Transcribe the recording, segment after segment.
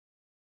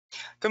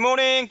Good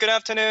morning, good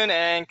afternoon,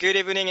 and good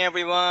evening,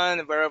 everyone,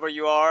 wherever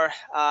you are.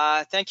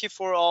 Thank you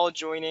for all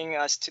joining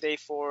us today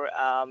for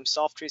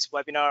Softtree's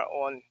webinar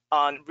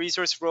on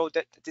resource road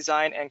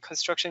design and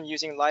construction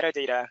using LiDAR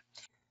data.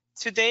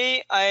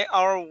 Today,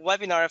 our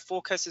webinar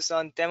focuses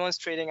on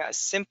demonstrating a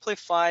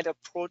simplified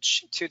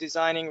approach to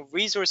designing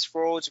resource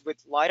roads with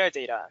LiDAR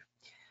data.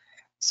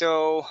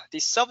 So the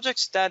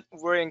subjects that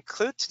we're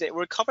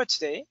covered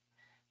today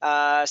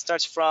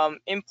starts from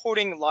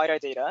importing LiDAR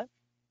data,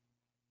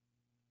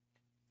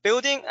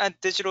 building a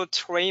digital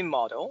terrain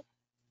model,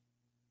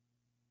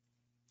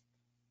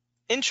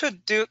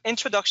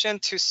 introduction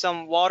to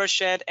some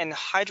watershed and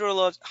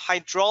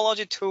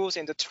hydrology tools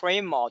in the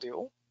terrain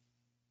module,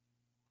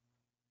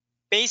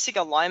 basic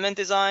alignment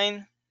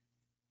design,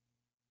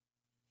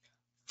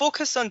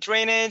 focus on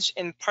drainage,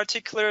 in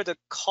particular the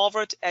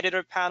Culvert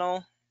editor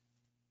panel,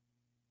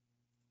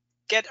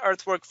 get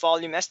earthwork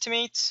volume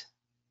estimate,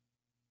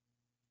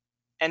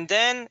 and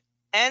then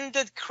end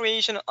the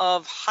creation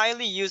of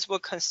highly usable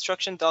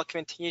construction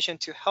documentation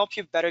to help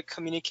you better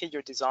communicate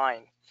your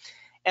design.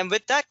 And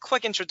with that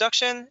quick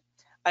introduction,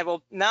 I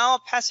will now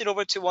pass it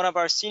over to one of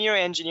our senior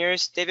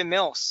engineers, David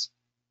Mills.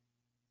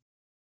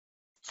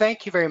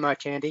 Thank you very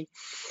much, Andy.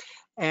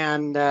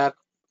 And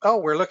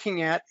we're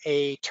looking at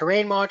a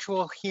terrain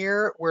module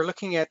here. We're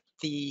looking at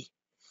the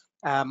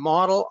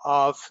model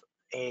of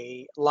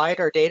a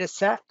LiDAR data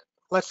set.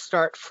 Let's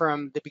start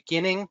from the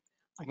beginning.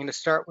 I'm going to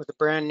start with a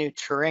brand new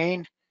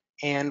terrain,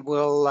 and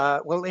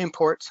we'll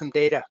import some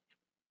data.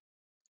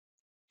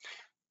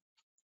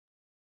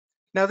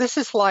 Now this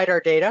is LiDAR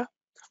data,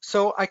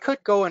 so I could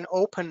go and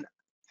open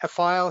a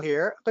file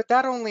here, but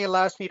that only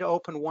allows me to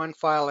open one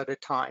file at a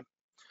time.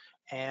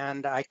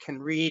 And I can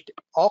read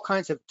all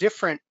kinds of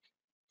different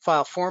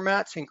file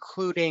formats,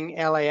 including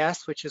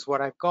LAS, which is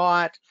what I've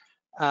got,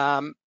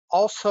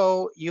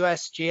 also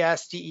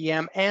USGS,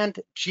 DEM, and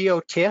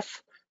GeoTIFF.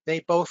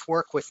 They both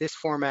work with this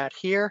format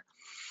here.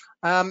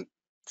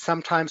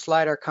 Sometimes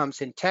LiDAR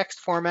comes in text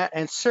format,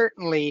 and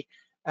certainly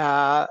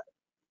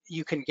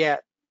you can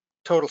get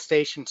total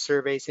station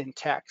surveys in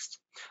text.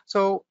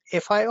 So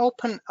if I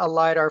open a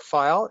LiDAR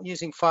file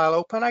using File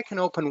Open, I can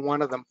open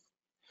one of them.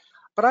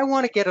 But I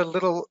want to get a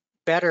little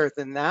better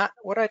than that.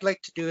 What I'd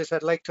like to do is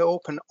I'd like to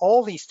open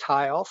all these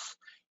tiles,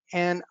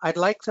 and I'd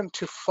like them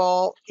to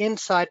fall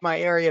inside my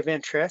area of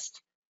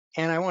interest,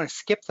 and I want to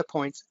skip the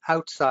points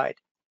outside.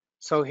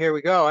 So here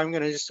we go. I'm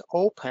going to just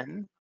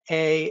open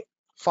a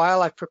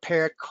file I've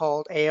prepared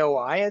called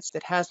AOI.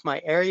 It has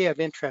my area of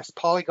interest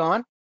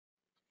polygon,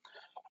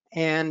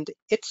 and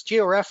it's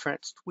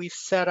georeferenced. We've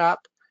set up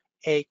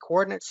a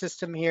coordinate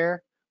system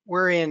here.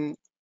 We're in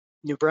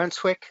New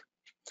Brunswick,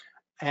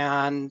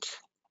 and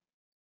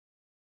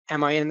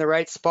am I in the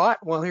right spot?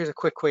 Well, here's a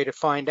quick way to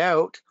find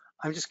out.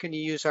 I'm just going to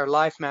use our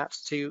live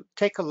maps to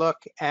take a look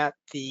at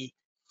the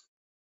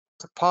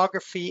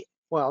topography,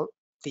 well,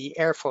 the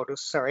air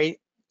photos,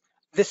 sorry.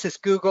 This is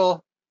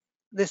Google,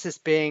 this is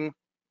Bing,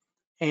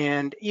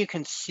 and you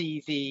can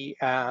see the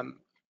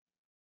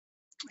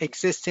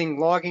existing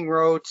logging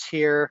roads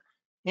here.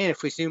 And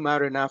if we zoom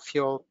out enough,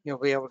 you'll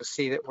be able to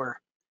see that we're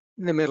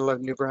in the middle of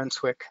New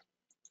Brunswick.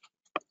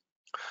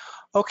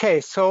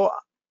 Okay, so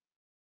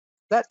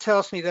that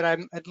tells me that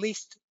I'm at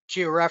least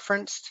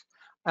georeferenced.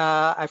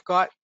 I've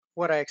got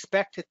what I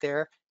expected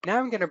there. Now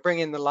I'm going to bring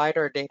in the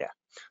LiDAR data.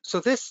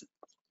 So this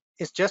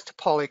is just a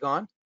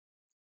polygon.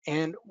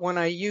 And when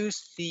I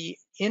use the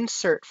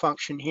insert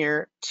function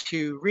here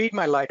to read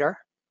my LiDAR,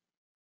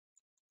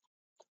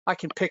 I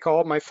can pick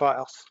all my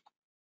files.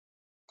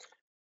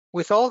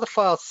 With all the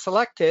files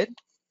selected,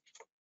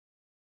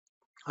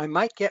 I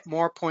might get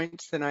more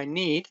points than I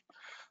need,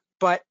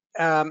 but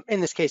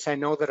in this case, I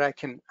know that I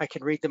can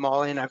read them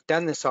all in. I've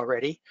done this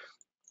already.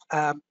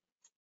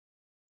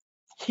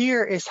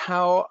 Here is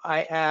how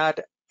I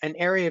add an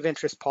area of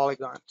interest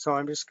polygon. So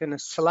I'm just going to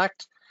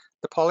select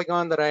the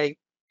polygon that I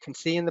can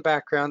see in the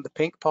background, the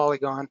pink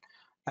polygon.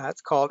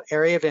 It's called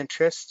area of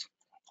interest,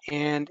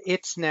 and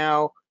it's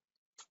now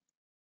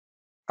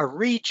a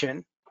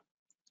region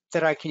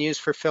that I can use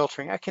for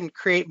filtering. I can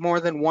create more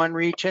than one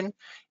region,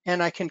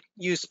 and I can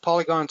use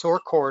polygons or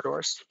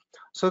corridors.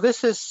 So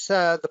this is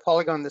the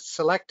polygon that's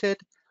selected.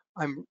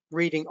 I'm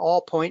reading all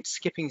points,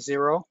 skipping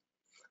 0.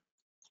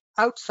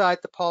 Outside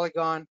the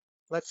polygon,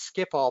 let's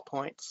skip all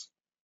points.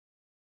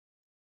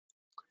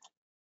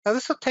 Now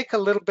this will take a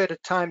little bit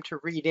of time to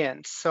read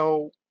in,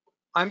 so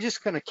I'm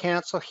just going to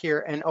cancel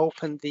here and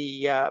open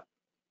the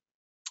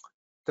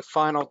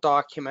final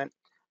document.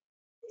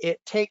 It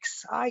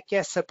takes, I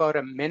guess, about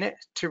a minute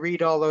to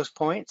read all those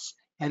points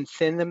and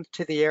thin them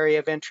to the area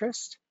of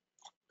interest.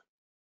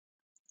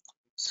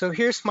 So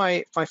here's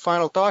my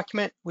final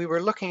document. We were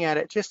looking at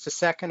it just a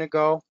second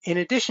ago. In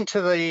addition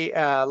to the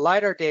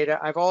LiDAR data,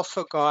 I've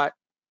also got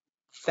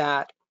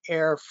that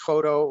air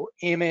photo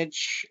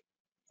image,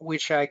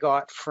 which I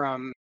got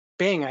from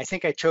Bing. I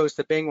think I chose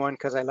the Bing one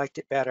because I liked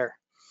it better.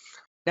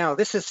 Now,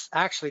 this has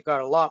actually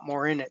got a lot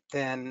more in it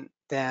than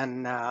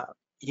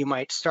you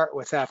might start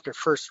with after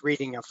first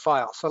reading a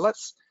file. So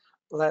let's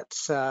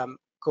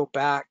go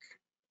back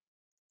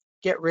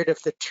get rid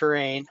of the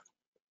terrain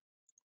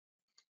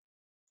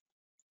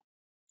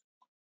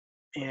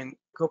and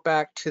go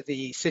back to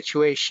the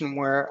situation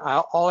where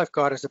all I've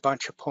got is a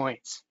bunch of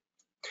points.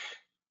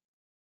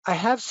 I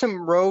have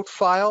some road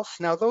files.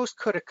 Now those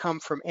could have come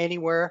from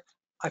anywhere.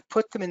 I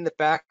put them in the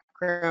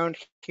background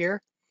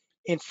here.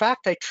 In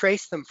fact, I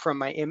traced them from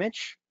my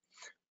image,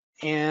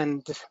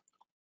 and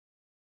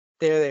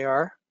there they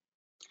are.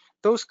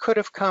 Those could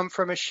have come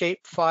from a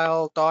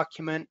shapefile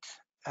document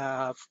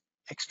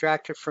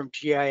extracted from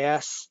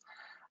GIS.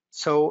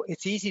 So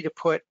it's easy to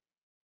put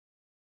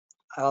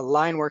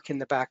line work in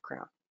the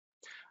background.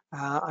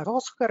 I've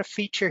also got a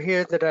feature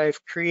here that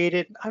I've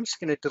created. I'm just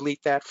going to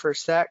delete that for a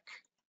sec.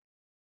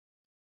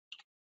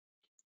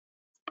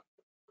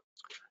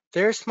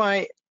 There's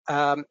my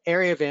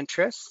area of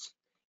interest.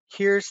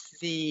 Here's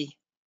the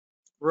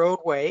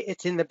roadway.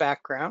 It's in the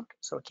background,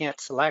 so I can't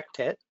select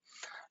it.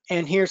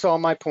 And here's all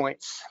my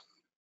points.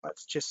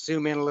 Let's just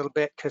zoom in a little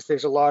bit because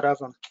there's a lot of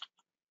them.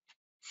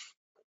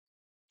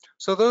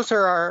 So those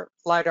are our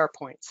LiDAR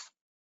points.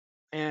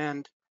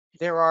 And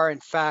there are, in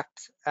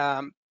fact,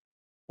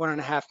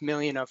 1.5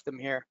 million of them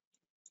here.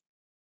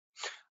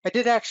 I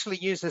did actually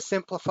use a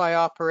simplify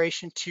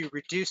operation to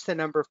reduce the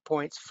number of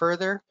points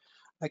further.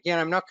 Again,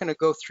 I'm not going to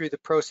go through the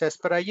process,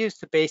 but I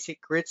used the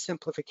basic grid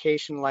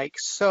simplification like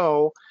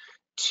so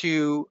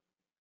to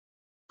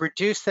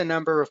reduce the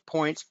number of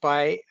points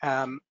by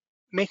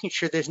making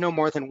sure there's no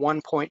more than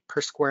 1 point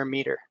per square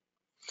meter.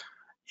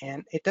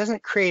 And it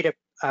doesn't create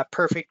a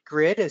perfect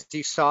grid, as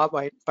you saw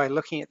by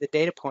looking at the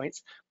data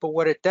points, but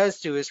what it does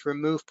do is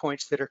remove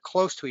points that are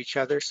close to each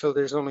other, so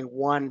there's only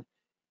one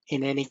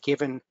in any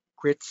given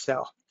grid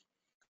cell.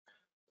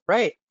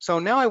 Right, so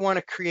now I want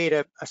to create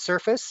a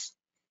surface,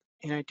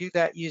 and I do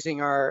that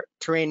using our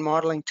terrain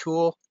modeling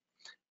tool.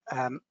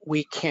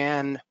 We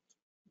can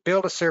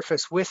build a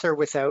surface with or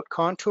without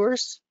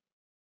contours.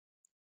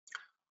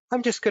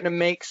 I'm just going to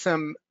make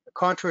some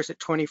contours at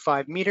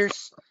 25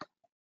 meters.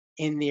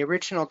 In the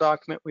original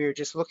document we were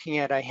just looking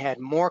at, I had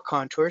more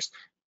contours.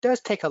 It does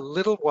take a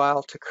little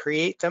while to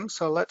create them,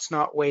 so let's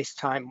not waste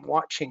time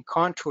watching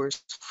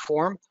contours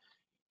form.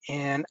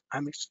 And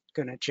I'm just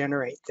going to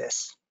generate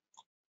this.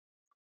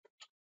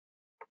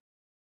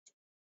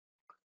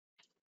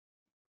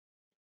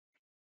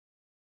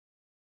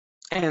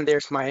 And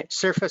there's my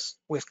surface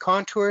with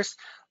contours.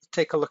 Let's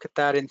take a look at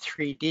that in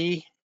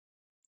 3D.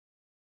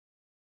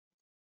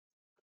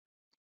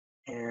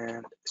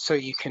 And so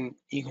you can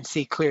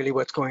see clearly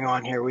what's going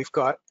on here. We've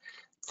got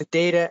the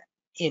data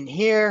in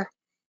here,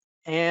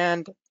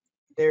 and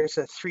there's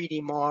a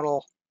 3D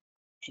model,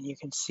 and you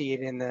can see it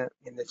in the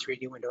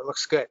 3D window. It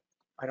looks good.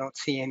 I don't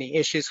see any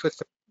issues with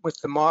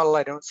the model.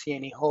 I don't see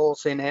any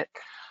holes in it.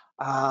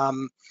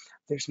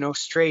 There's no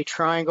stray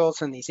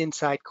triangles in these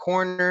inside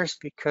corners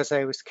because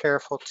I was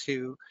careful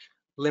to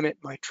limit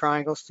my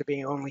triangles to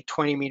being only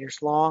 20 meters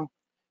long.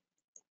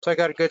 So I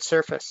got a good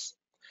surface.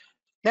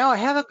 Now I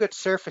have a good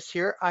surface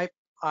here.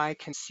 I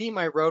can see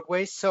my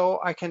roadways, so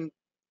I can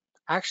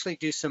actually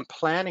do some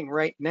planning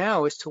right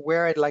now as to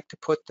where I'd like to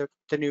put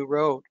the new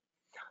road.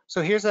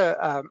 So here's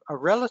a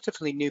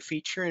relatively new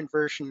feature in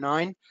version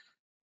 9,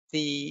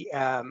 the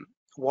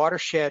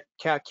watershed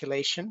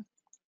calculation.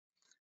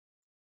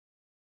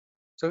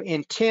 So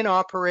in tin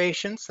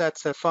operations,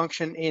 that's a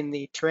function in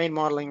the terrain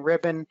modeling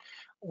ribbon,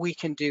 we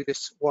can do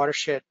this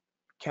watershed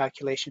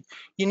calculation.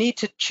 You need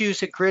to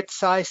choose a grid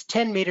size.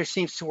 10 meters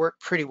seems to work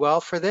pretty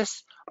well for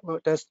this. Well,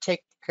 it does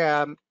take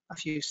a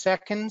few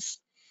seconds,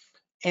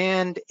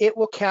 and it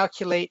will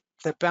calculate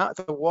the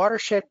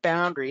watershed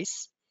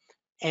boundaries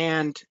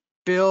and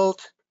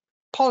build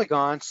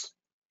polygons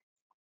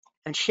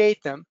and shade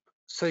them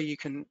so you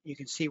can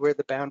see where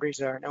the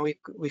boundaries are. Now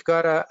we've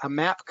got a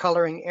map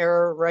coloring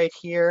error right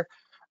here.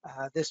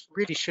 This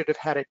really should have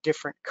had a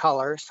different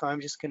color, so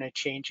I'm just going to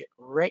change it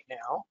right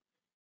now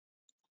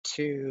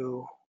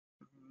to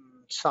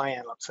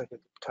cyan. Looks like a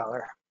good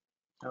color.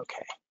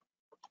 Okay,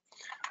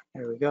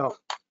 there we go.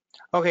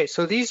 Okay,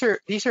 so these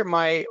are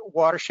my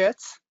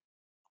watersheds,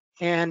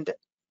 and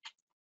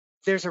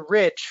there's a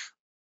ridge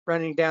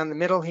running down the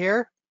middle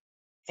here,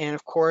 and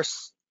of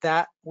course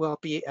that will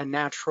be a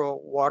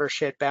natural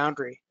watershed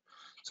boundary.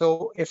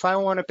 So if I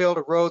want to build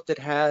a road that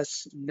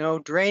has no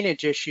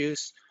drainage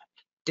issues,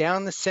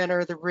 down the center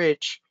of the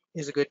ridge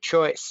is a good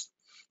choice.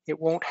 It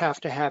won't have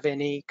to have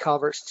any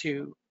culverts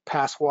to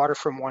pass water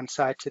from one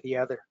side to the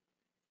other.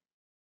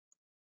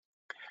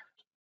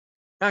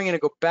 Now I'm going to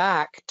go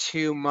back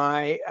to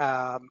my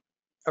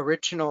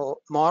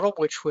original model,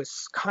 which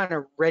was kind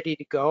of ready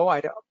to go.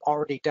 I'd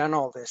already done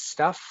all this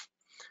stuff.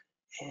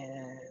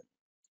 And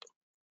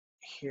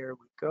here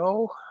we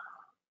go.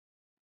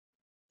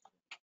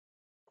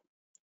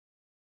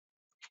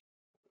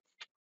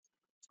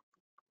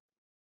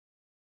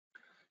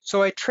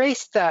 So I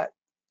traced that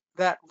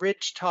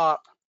ridge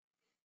top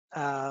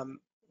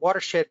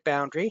watershed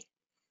boundary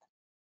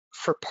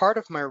for part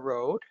of my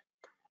road.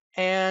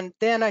 And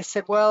then I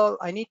said, well,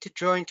 I need to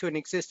join to an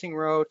existing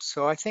road.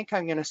 So I think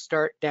I'm going to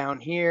start down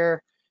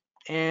here.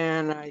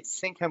 And I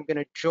think I'm going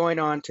to join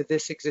on to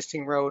this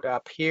existing road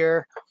up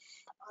here.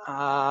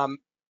 So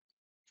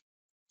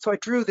I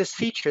drew this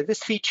feature.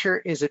 This feature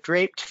is a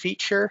draped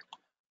feature.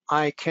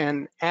 I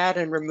can add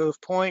and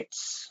remove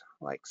points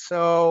like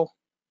so.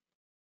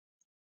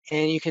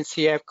 And you can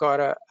see I've got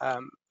a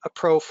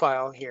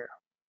profile here.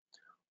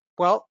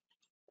 Well,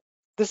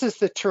 this is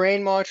the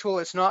terrain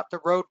module. It's not the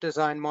road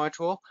design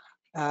module.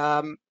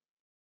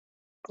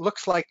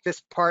 Looks like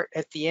this part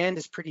at the end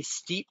is pretty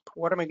steep.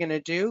 What am I going to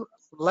do?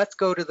 Let's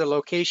go to the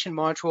location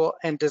module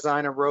and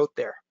design a road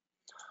there.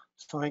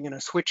 So I'm going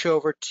to switch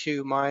over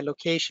to my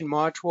location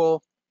module,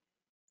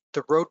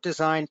 the road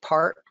design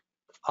part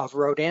of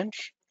RoadEng.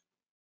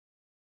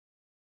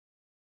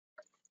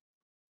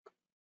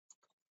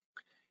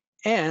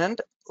 And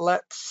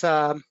let's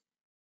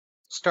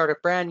start a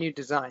brand new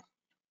design.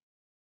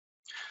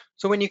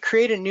 So when you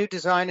create a new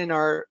design in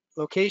our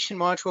location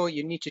module,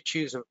 you need to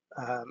choose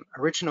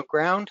original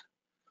ground.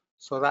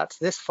 So that's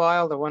this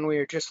file, the one we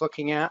were just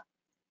looking at.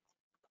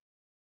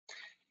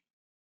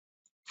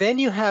 Then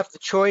you have the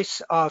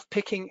choice of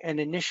picking an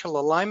initial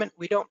alignment.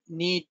 We don't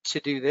need to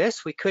do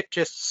this. We could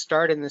just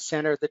start in the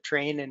center of the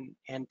terrain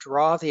and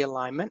draw the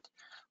alignment.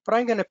 But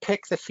I'm going to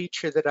pick the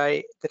feature that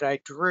I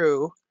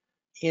drew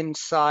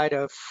inside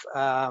of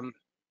the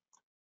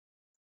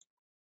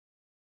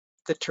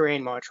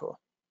terrain module.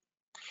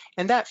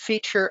 And that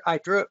feature, I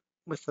drew it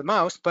with the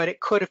mouse, but it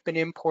could have been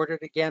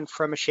imported again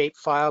from a shape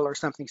file or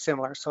something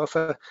similar. So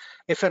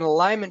if an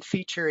alignment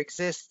feature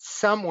exists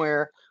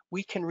somewhere,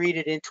 we can read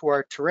it into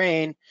our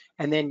terrain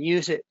and then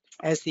use it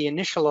as the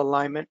initial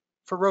alignment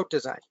for road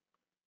design.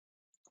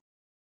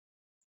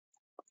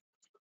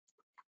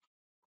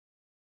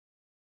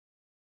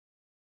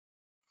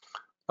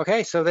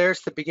 Okay, so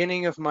there's the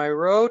beginning of my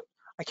road.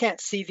 I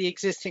can't see the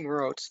existing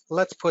roads.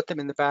 Let's put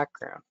them in the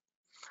background.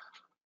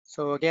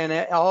 So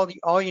again,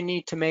 all you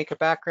need to make a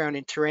background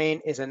in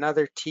terrain is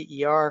another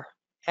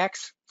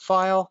TERX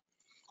file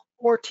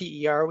or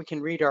TER. We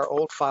can read our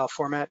old file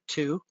format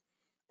too.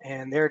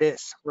 And there it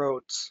is,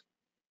 roads.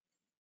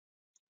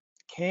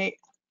 Okay,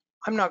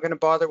 I'm not going to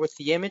bother with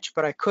the image,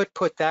 but I could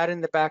put that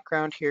in the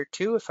background here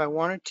too if I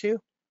wanted to.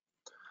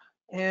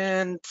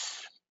 And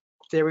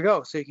there we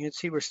go. So you can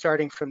see we're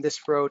starting from this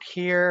road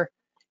here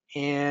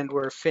and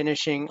we're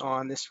finishing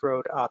on this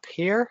road up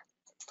here.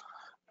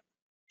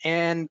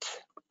 And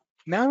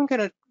now I'm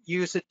going to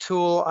use a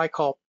tool I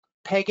call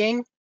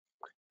pegging.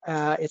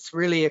 It's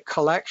really a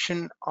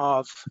collection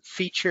of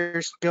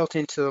features built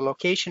into the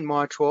location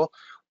module,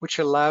 which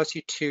allows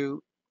you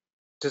to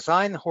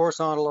design the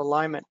horizontal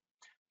alignment.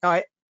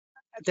 Now,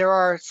 there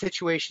are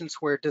situations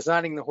where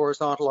designing the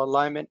horizontal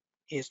alignment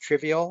is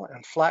trivial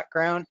and flat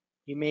ground.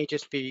 You may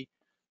just be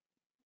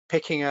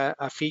picking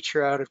a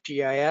feature out of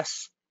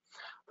GIS,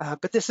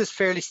 but this is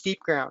fairly steep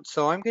ground.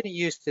 So I'm going to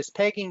use this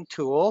pegging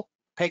tool,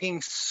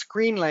 pegging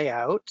screen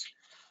layout.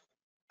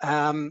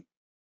 Now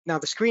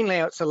the screen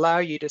layouts allow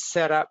you to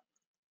set up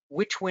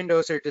which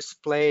windows are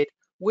displayed,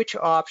 which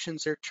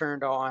options are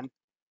turned on,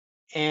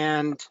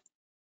 and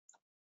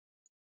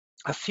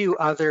a few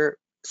other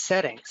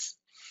settings.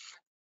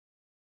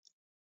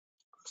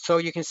 So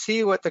you can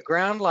see what the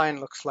ground line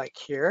looks like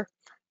here,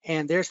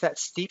 and there's that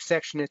steep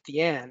section at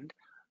the end.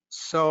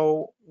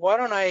 So why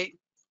don't I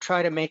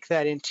try to make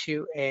that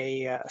into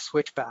a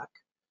switchback?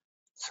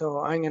 So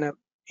I'm going to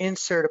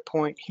insert a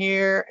point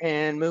here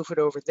and move it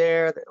over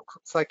there. That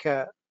looks like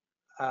a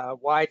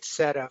wide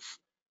set of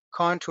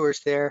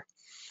contours there.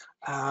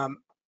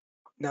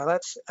 Now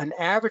that's an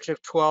average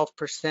of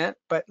 12%,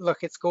 but look,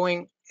 it's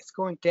going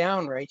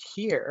down right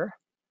here.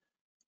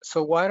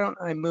 So why don't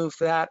I move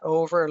that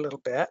over a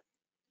little bit?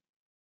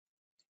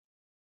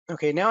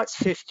 Okay, now it's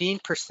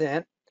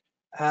 15%.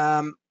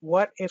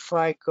 What if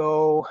I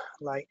go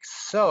like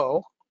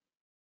so?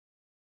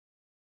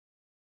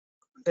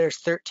 There's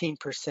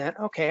 13%.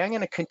 Okay, I'm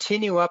going to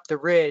continue up the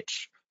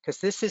ridge because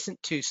this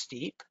isn't too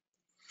steep.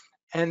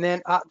 And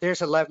then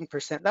there's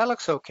 11%. That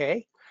looks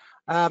okay.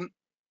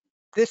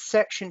 This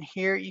section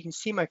here, you can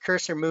see my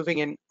cursor moving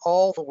in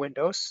all the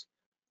windows.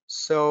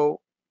 So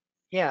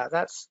yeah,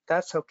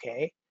 that's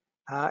okay.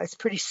 It's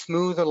pretty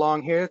smooth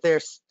along here.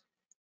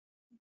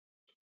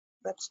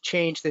 Let's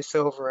change this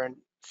over and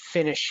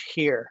finish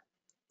here.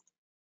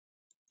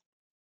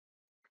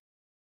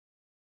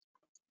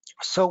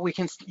 So you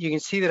can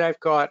see that I've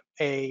got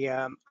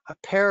a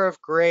pair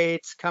of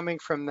grades coming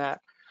from that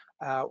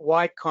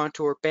wide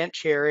contour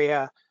bench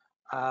area.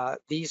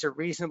 These are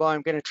reasonable.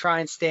 I'm going to try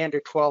and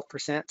standard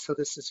 12%, so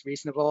this is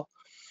reasonable.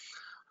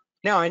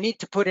 Now I need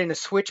to put in a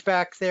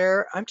switchback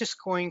there. I'm just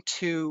going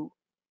to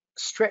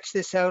stretch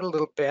this out a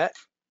little bit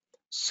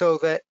so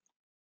that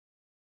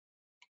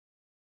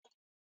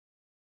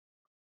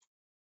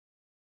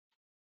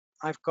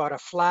I've got a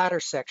flatter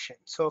section.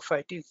 So if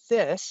I do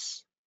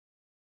this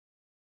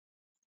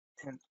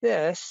and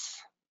this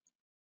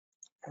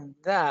and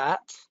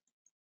that,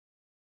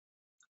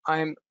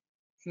 I'm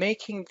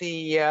making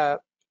the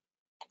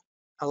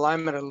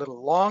alignment a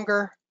little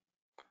longer,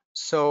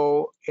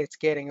 so it's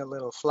getting a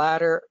little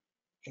flatter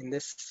in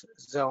this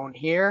zone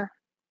here.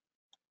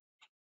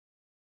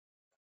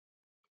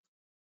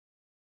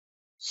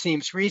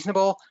 Seems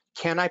reasonable.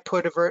 Can I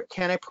put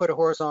a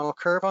horizontal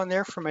curve on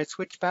there for my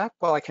switchback?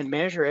 Well, I can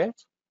measure it.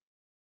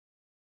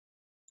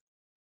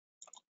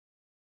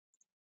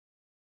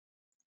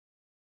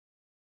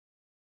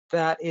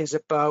 That is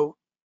about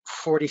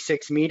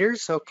 46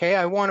 meters. Okay,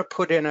 I want to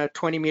put in a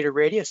 20-meter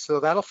radius, so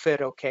that'll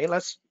fit. Okay,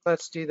 let's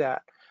do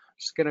that.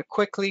 Just going to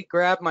quickly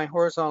grab my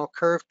horizontal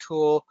curve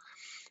tool,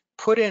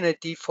 put in a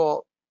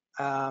default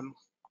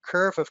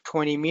curve of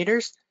 20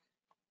 meters.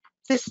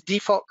 This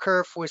default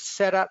curve was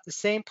set up the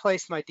same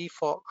place my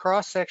default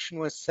cross section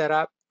was set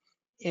up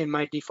in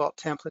my default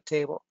template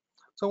table.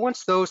 So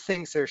once those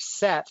things are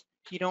set,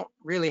 you don't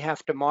really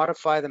have to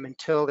modify them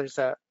until there's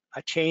a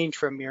change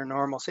from your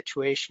normal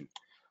situation.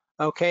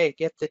 Okay,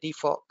 get the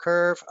default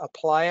curve,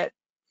 apply it,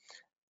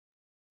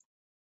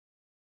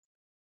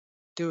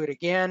 do it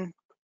again.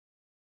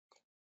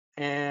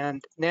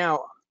 And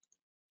now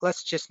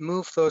let's just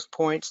move those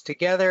points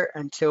together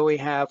until we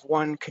have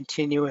one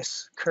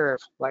continuous curve,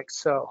 like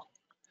so.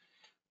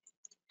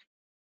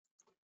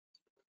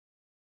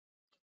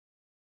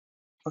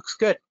 Looks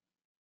good.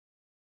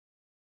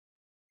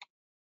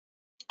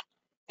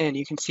 And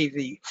you can see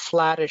the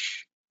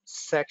flattish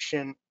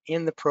section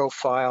in the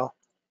profile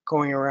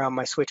going around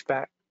my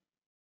switchback,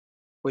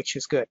 which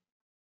is good.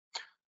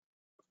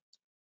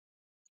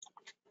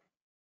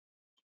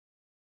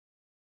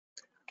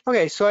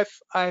 Okay, so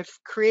I've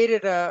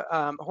created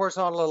a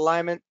horizontal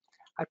alignment.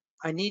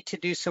 I need to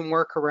do some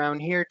work around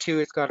here too.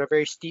 It's got a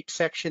very steep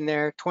section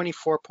there,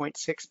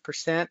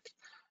 24.6%.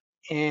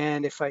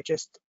 And if I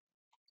just,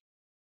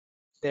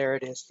 there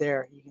it is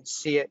there, you can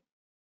see it,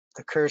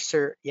 the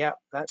cursor. Yeah,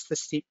 that's the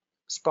steep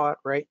spot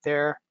right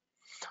there.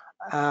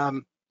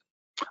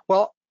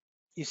 Well,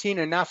 you've seen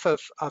enough of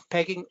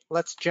pegging.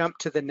 Let's jump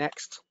to the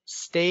next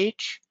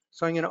stage.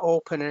 So I'm going to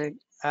open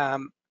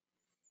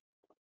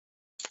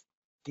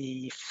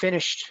the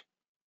finished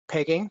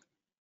pegging,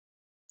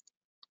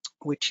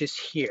 which is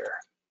here.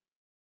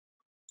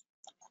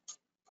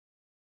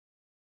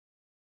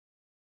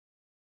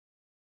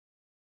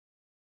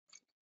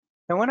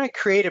 Now, when I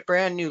create a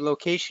brand new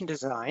location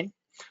design,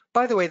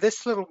 by the way,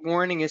 this little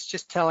warning is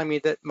just telling me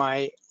that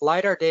my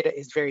LiDAR data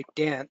is very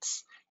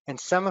dense and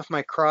some of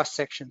my cross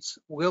sections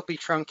will be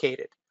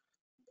truncated.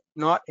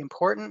 Not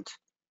important.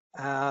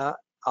 I'll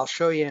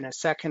show you in a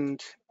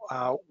second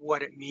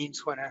what it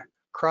means when a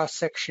cross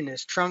section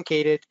is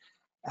truncated.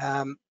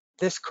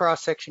 This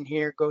cross section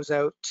here goes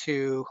out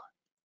to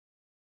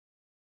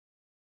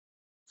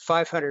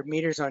 500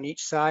 meters on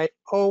each side.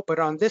 Oh, but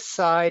on this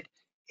side,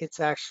 it's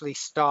actually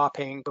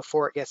stopping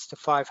before it gets to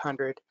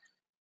 500.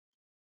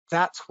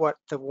 That's what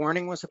the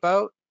warning was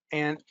about.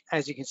 And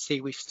as you can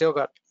see, we've still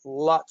got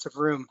lots of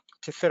room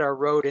to fit our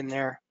road in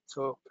there,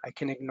 so I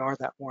can ignore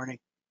that warning.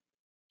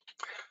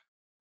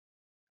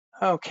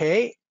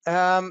 Okay,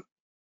 so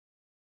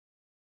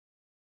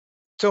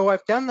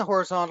I've done the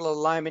horizontal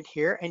alignment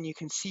here, and you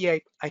can see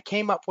I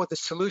came up with a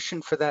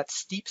solution for that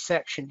steep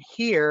section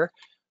here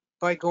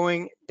by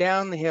going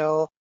down the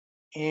hill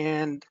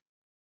and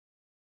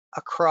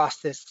across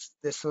this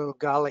little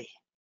gully.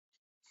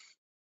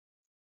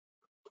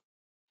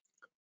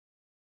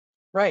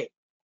 Right,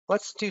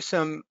 let's do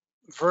some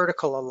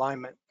vertical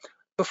alignment.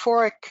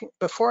 Before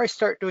I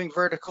start doing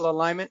vertical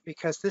alignment,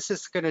 because this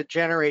is going to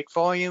generate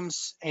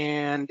volumes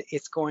and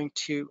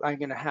I'm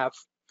going to have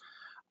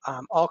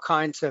all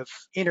kinds of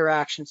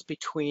interactions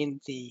between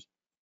the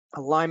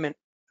alignment,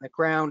 the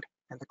ground,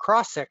 and the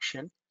cross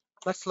section.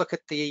 Let's look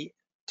at the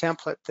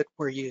template that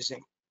we're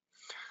using.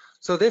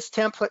 So this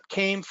template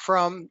came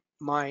from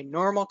my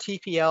normal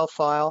TPL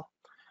file,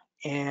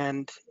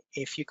 and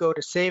if you go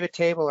to save a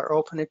table or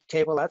open a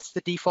table, that's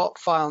the default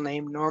file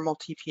name, normal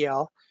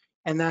TPL,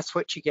 and that's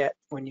what you get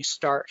when you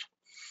start.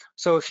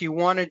 So if you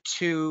wanted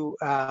to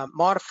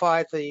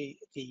modify the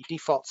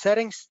default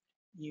settings,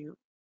 you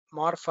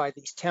modify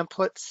these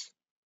templates.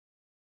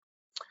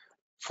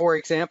 For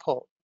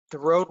example, the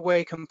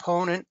roadway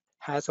component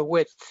has a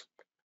width.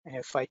 And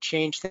if I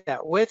change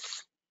that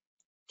width,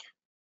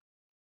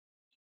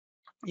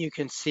 you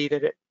can see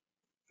that it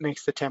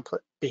makes the template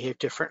behave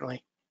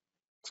differently.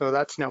 So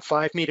that's now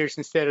 5 meters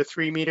instead of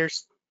 3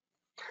 meters.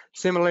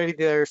 Similarly,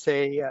 there's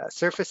a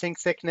surfacing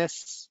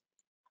thickness.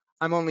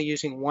 I'm only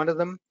using one of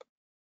them.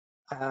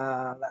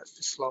 That's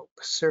the slope.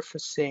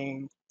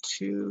 Surfacing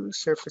 2,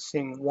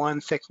 surfacing 1,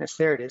 thickness.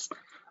 There it is.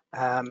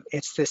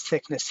 It's this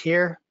thickness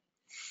here.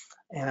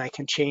 And I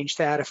can change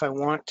that if I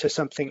want to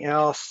something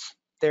else.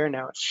 There,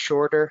 now it's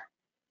shorter.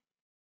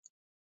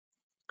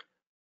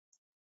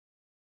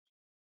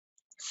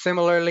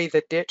 Similarly,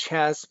 the ditch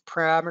has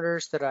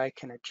parameters that I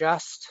can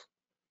adjust,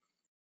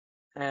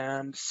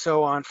 and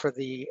so on for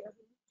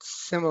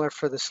similar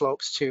for the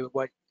slopes too.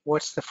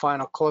 What's the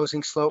final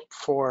closing slope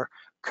for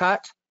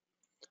cut?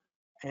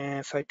 And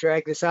if I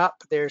drag this up,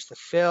 there's the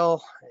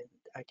fill. And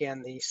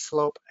again, the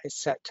slope is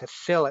set to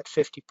fill at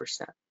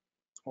 50%,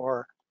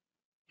 or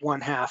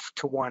 1/2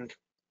 to 1,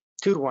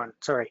 2 to 1,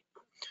 sorry.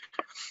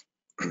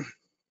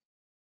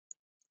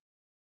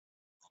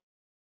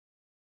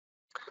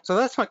 So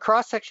that's my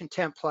cross-section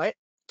template.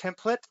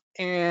 template,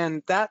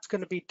 and that's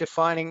going to be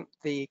defining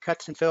the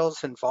cuts and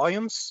fills and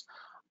volumes.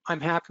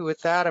 I'm happy with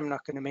that. I'm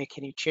not going to make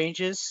any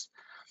changes.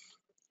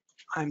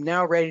 I'm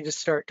now ready to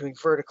start doing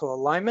vertical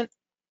alignment.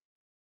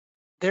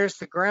 There's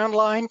the ground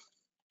line.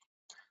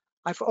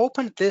 I've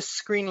opened this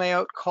screen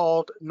layout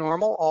called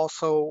normal.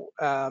 Also,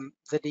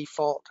 the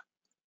default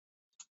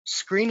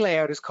screen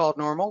layout is called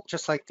normal,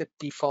 just like the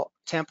default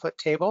template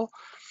table.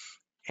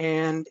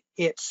 And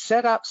it's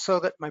set up so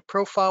that my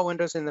profile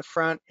window's in the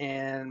front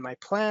and my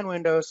plan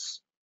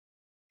windows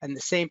in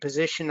the same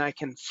position. I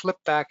can flip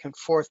back and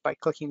forth by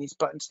clicking these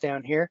buttons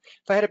down here.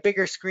 If I had a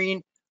bigger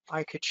screen,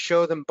 I could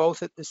show them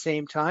both at the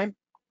same time.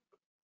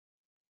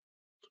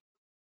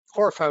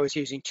 Or if I was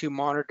using two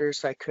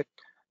monitors, I could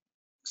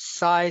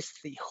size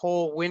the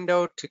whole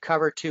window to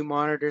cover two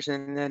monitors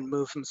and then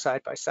move them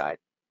side by side.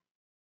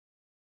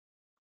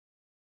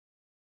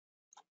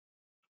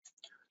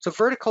 So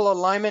vertical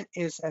alignment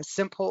is as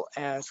simple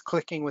as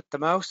clicking with the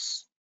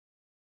mouse.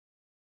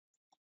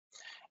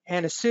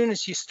 And as soon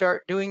as you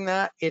start doing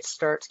that, it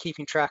starts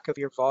keeping track of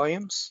your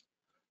volumes.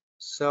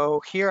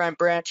 So here I'm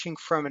branching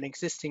from an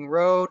existing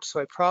road, so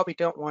I probably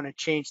don't want to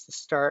change the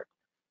start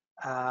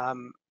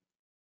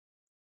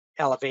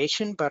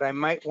elevation, but I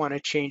might want to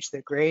change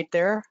the grade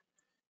there.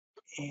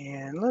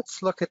 And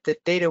let's look at the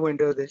data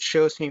window that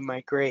shows me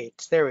my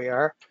grades. There we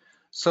are.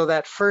 So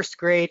that first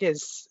grade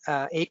is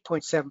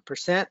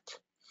 8.7%,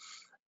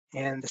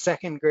 and the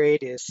second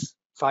grade is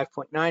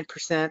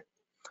 5.9%.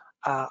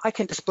 I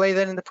can display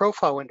that in the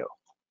profile window.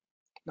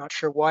 Not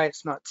sure why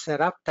it's not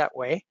set up that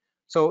way.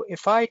 So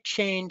if I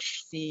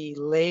change the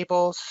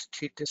labels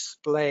to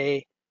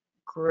display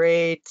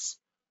grades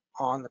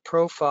on the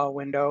profile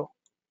window,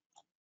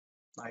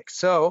 like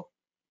so,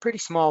 pretty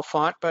small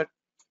font, but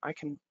I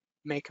can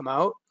make them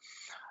out.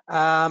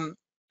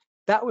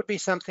 That would be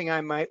something I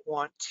might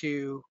want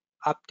to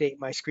update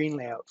my screen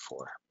layout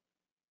for.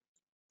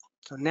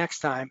 So next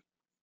time,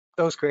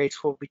 those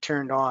grades will be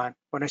turned on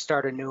when I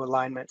start a new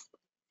alignment.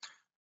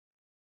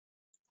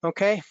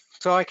 Okay,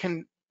 so I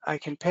can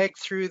peg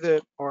through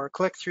the, or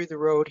click through the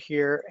road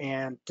here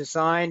and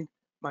design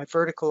my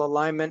vertical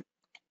alignment.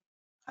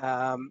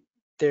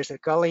 There's a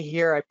gully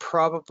here. I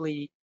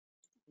probably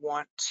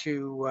want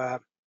to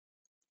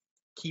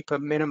keep a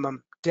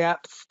minimum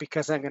depth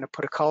because I'm going to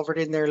put a culvert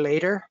in there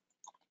later.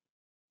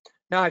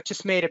 Now I've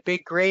just made a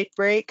big grade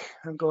break.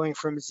 I'm going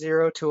from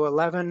 0 to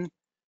 11.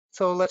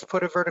 So let's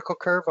put a vertical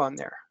curve on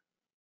there.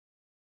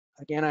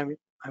 Again,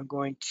 I'm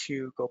going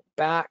to go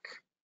back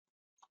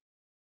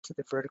to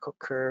the vertical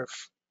curve,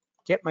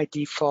 get my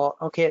default.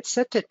 Okay, it's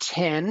set to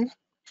 10.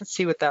 Let's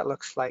see what that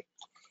looks like.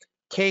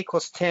 K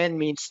equals 10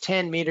 means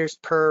 10 meters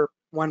per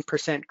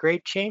 1%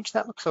 grade change.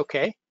 That looks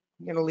okay.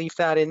 I'm going to leave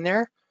that in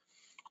there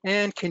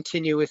and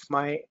continue with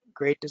my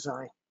grade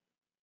design.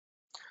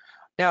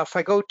 Now, if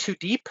I go too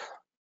deep,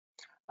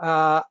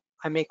 I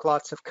make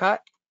lots of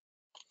cut.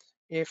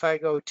 If I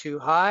go too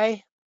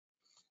high,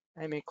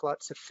 I make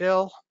lots of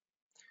fill.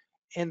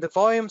 And the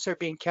volumes are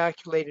being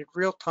calculated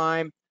real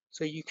time,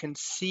 so you can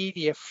see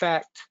the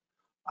effect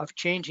of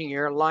changing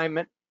your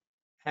alignment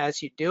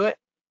as you do it.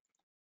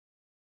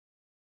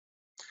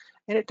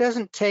 And it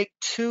doesn't take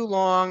too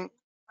long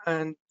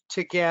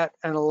to get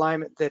an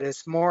alignment that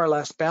is more or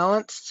less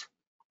balanced.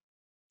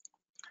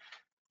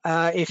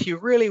 If you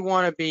really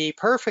want to be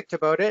perfect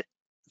about it,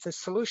 the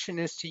solution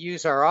is to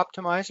use our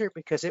optimizer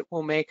because it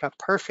will make a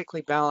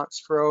perfectly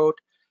balanced road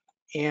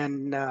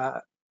in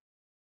a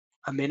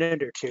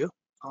minute or two.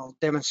 I'll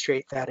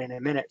demonstrate that in a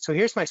minute. So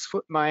here's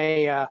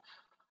my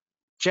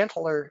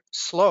gentler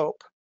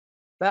slope.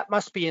 That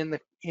must be in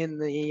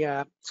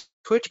the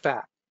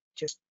switchback.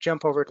 Just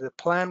jump over to the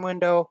plan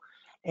window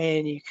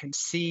and you can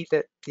see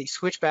that the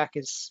switchback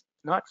is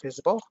not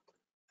visible.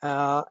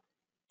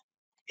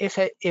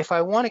 If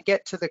I want to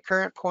get to the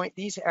current point,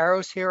 these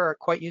arrows here are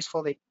quite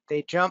useful.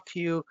 They jump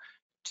you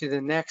to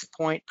the next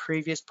point,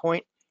 previous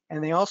point,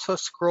 and they also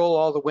scroll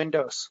all the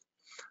windows.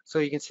 So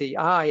you can see,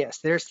 yes,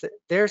 there's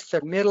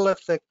the middle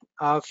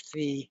of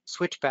the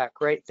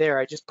switchback right there.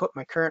 I just put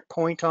my current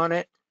point on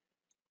it,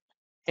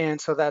 and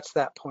so that's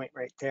that point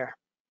right there.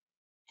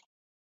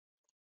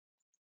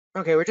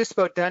 Okay, we're just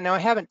about done. Now I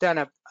haven't done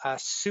a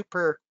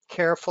super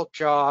careful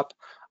job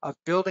of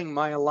building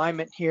my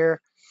alignment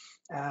here.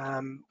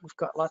 We've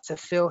got lots of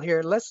fill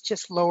here. Let's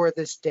just lower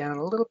this down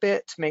a little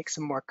bit to make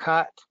some more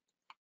cut.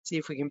 See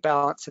if we can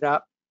balance it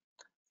up.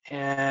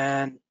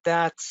 And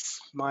that's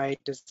my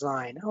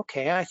design.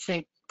 Okay, I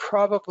think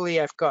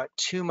probably I've got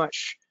too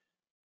much,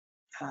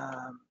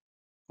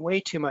 way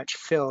too much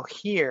fill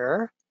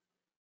here.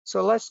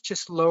 So let's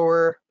just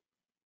lower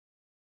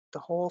the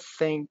whole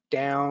thing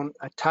down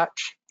a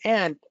touch.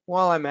 And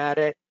while I'm at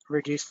it,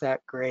 reduce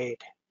that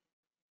grade.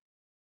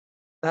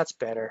 That's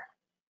better.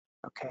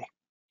 Okay.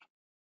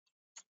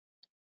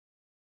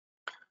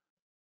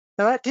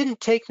 Now that didn't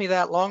take me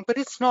that long, but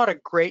it's not a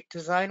great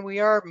design.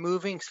 We are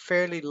moving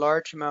fairly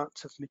large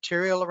amounts of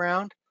material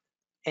around,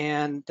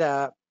 and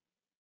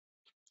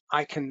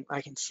I can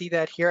see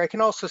that here. I can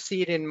also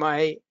see it in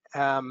my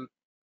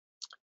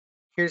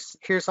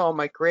here's all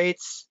my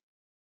grades,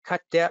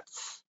 cut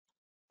depths,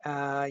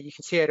 You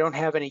can see I don't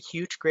have any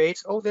huge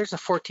grades. Oh, there's a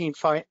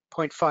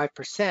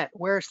 14.5%.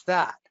 Where's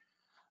that?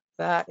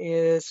 That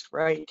is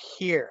right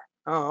here.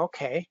 Oh,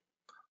 okay.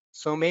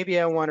 So maybe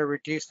I want to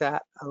reduce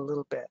that a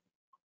little bit.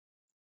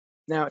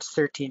 Now it's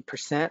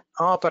 13%.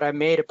 Oh, but I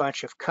made a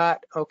bunch of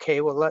cut.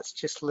 Okay, well, let's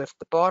just lift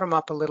the bottom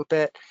up a little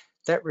bit.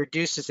 That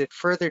reduces it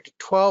further to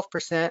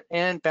 12%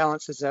 and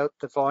balances out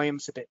the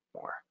volumes a bit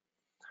more.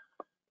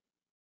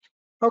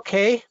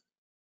 Okay,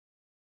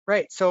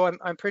 right, so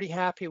I'm pretty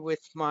happy with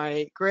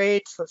my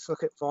grades. Let's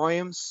look at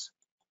volumes.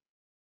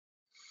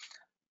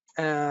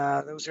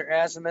 Those are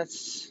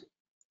azimuths.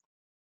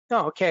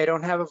 No, okay, I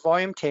don't have a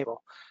volume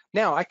table.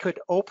 Now I could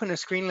open a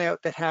screen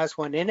layout that has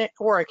one in it,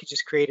 or I could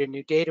just create a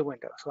new data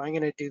window. So I'm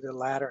gonna do the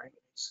latter. I'm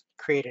gonna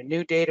create a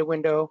new data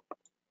window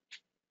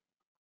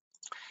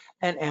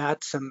and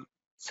add some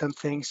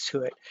things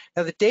to it.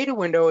 Now the data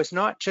window is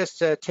not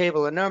just a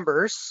table of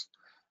numbers.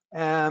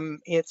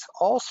 It's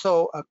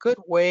also a good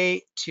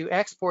way to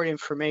export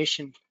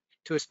information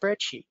to a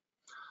spreadsheet.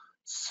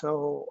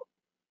 So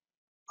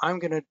I'm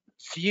going to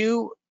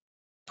view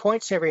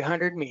points every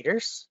 100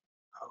 meters.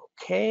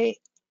 Okay.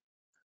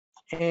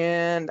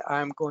 And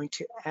I'm going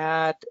to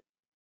add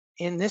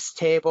in this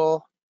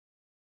table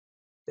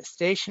the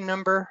station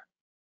number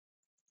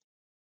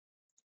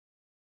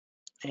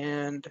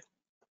and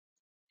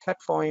cut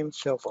volume,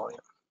 fill volume.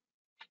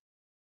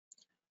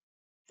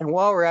 And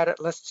while we're at it,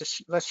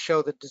 let's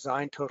show the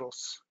design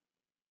totals.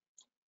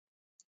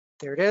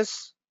 There it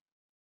is.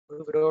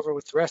 Move it over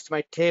with the rest of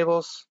my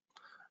tables,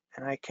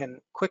 and I can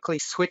quickly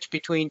switch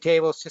between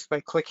tables just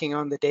by clicking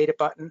on the data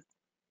button.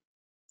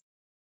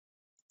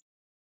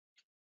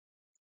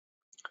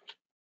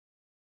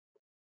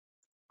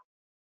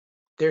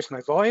 There's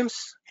my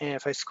volumes, and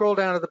if I scroll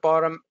down to the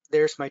bottom,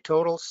 there's my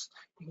totals.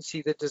 You can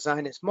see the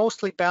design is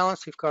mostly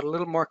balanced. We've got a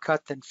little more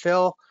cut than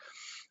fill,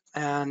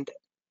 and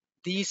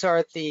these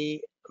are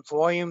the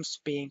volumes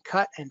being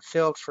cut and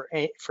filled for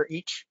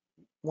each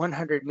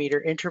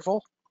 100-meter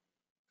interval.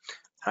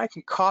 I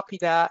can copy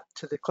that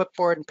to the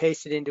clipboard and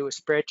paste it into a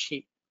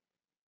spreadsheet.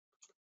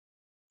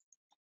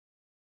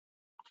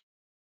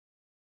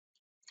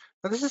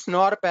 Now, this is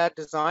not a bad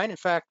design. In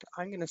fact,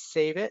 I'm going to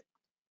save it.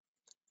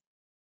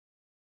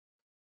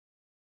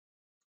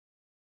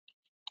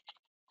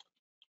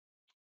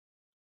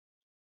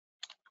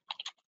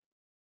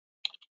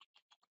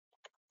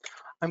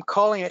 I'm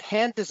calling it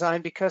hand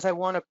design because I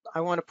want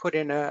to put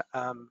in a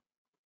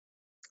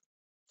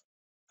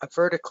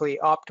vertically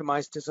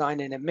optimized design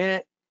in a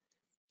minute,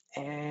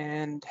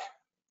 and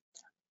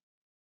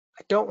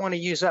I don't want to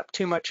use up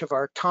too much of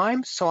our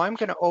time, so I'm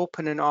going to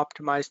open an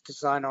optimized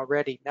design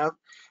already. Now,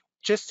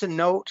 just to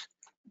note,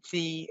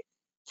 the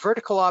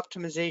vertical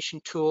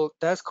optimization tool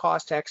does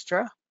cost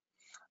extra,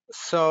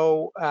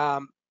 so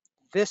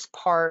this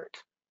part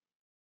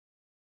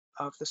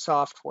of the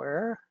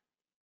software,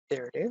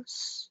 there it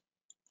is,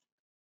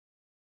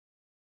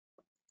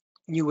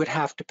 you would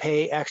have to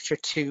pay extra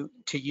to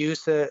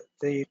use the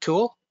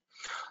tool.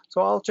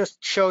 So I'll just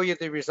show you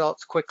the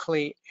results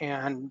quickly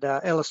and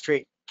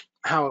illustrate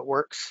how it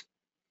works.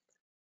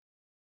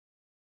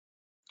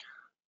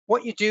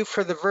 What you do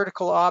for the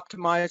vertical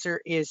optimizer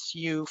is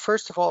you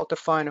first of all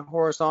define a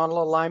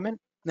horizontal alignment.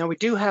 Now we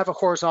do have a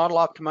horizontal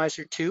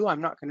optimizer too.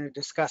 I'm not going to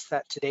discuss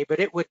that today, but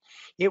it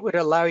would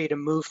allow you to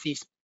move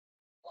these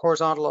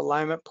horizontal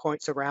alignment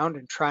points around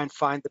and try and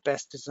find the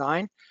best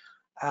design.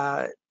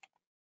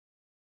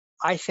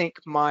 I think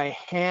my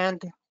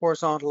hand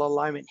horizontal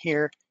alignment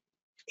here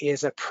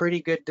is a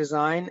pretty good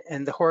design,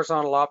 and the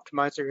horizontal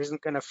optimizer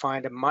isn't going to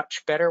find a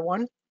much better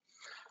one.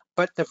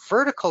 But the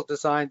vertical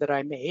design that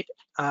I made,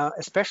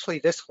 especially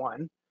this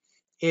one,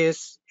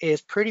 is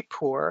pretty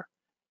poor,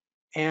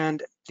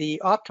 and the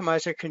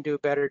optimizer can do a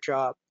better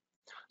job.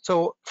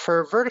 So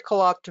for vertical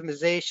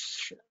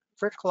optimization,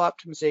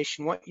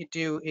 what you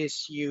do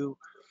is you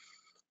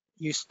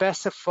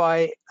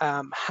specify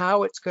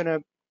how it's going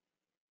to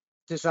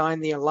design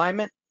the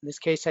alignment. In this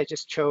case, I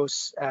just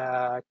chose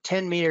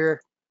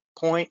 10-meter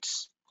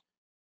points,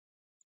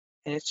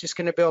 and it's just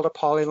going to build a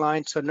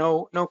polyline, so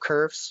no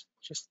curves,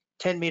 just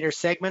 10-meter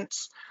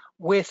segments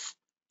with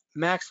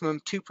maximum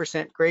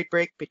 2% grade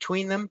break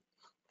between them.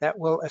 That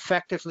will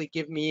effectively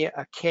give me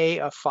a K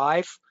of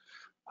 5.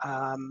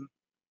 A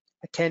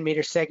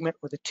 10-meter segment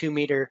with a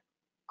 2-meter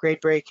grade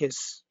break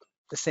is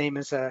the same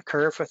as a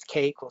curve with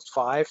K equals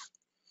 5.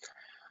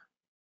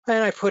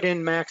 And I put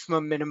in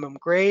maximum minimum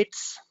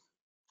grades.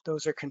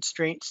 Those are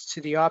constraints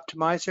to the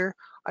optimizer.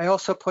 I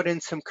also put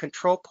in some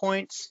control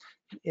points.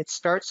 It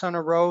starts on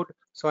a road,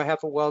 so I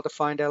have a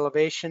well-defined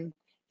elevation.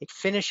 It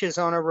finishes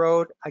on a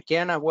road,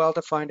 again, a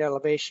well-defined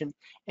elevation.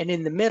 And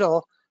in the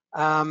middle,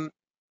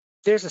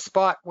 there's a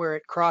spot where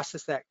it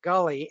crosses that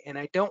gully, and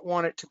I don't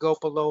want it to go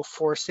below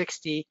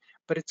 460,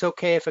 but it's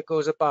okay if it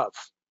goes above.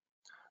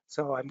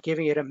 So I'm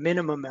giving it a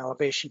minimum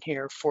elevation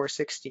here,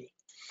 460.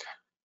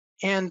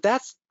 And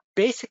that's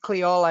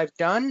basically all I've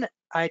done.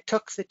 I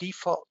took the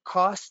default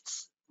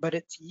costs, but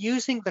it's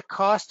using the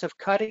cost of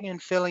cutting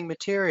and filling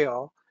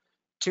material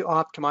to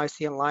optimize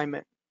the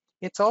alignment.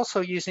 It's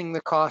also using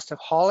the cost of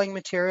hauling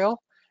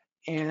material,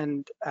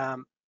 and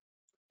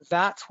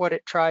that's what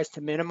it tries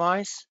to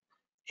minimize.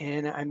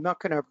 And I'm not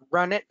going to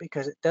run it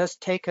because it does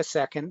take a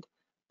second,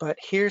 but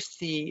here's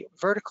the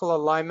vertical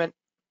alignment.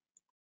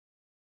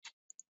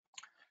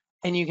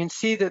 And you can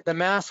see that the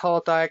mass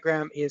haul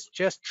diagram is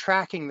just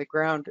tracking the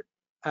ground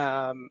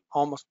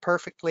almost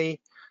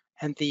perfectly.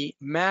 And the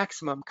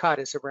maximum cut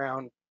is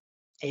around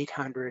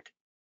 800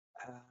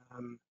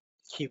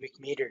 cubic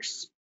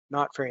meters,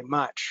 not very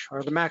much,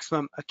 or the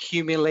maximum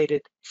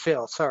accumulated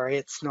fill. Sorry,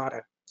 it's not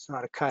a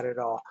cut at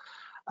all.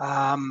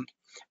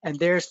 And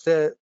there's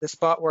the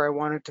spot where I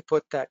wanted to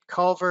put that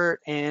culvert,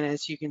 and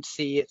as you can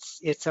see,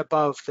 it's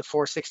above the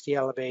 460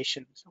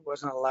 elevation, so it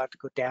wasn't allowed to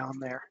go down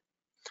there.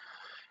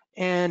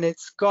 And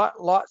it's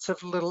got lots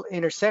of little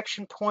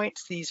intersection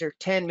points. These are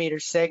 10-meter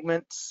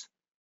segments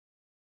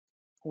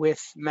with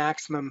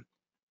maximum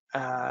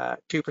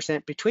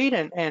 2% between,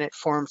 and it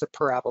forms a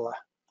parabola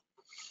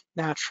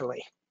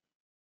naturally.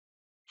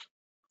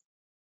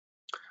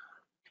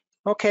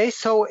 Okay,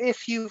 so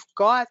if you've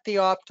got the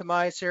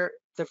optimizer,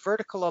 the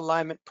vertical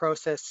alignment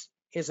process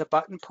is a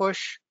button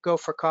push, go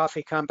for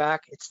coffee, come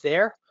back, it's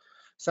there.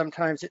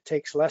 Sometimes it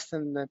takes less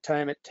than the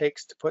time it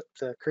takes to put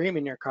the cream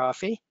in your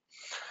coffee.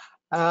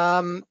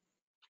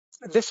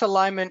 This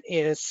alignment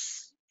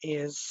is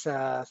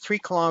 3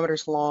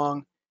 kilometers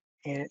long,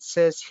 and it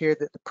says here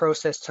that the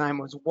process time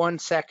was 1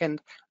 second.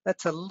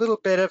 That's a little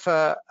bit of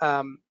a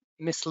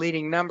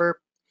misleading number.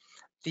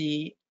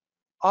 The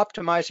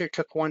optimizer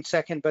took 1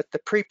 second, but the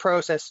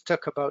pre-process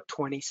took about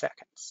 20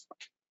 seconds.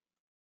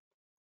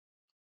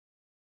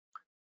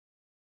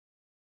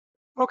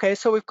 Okay,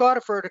 so we've got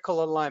a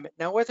vertical alignment.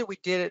 Now, whether we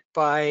did it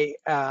by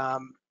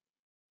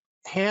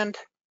hand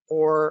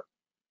or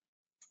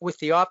with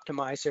the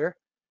optimizer,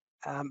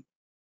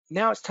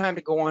 now it's time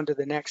to go on to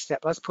the next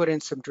step. Let's put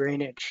in some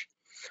drainage.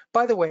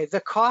 By the way,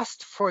 the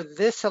cost for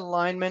this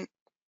alignment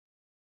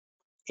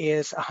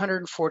is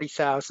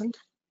 $140,000.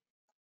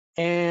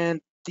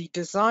 And the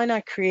design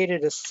I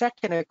created a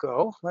second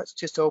ago, let's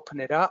just open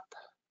it up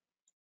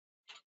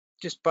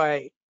just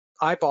by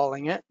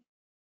eyeballing it.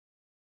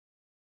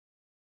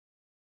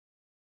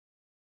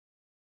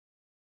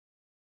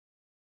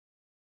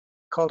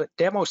 Called it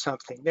demo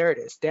something. There it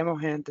is, demo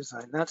hand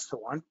design. That's the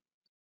one.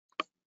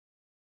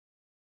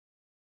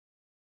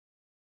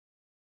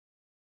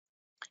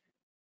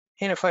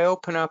 And if I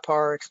open up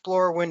our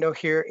Explorer window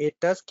here, it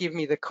does give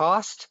me the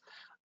cost,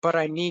 but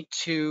I need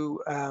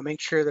to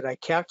make sure that I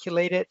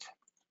calculate it.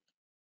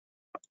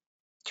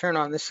 Turn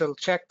on this little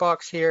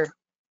checkbox here.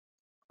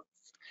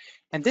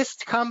 And this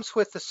comes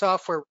with the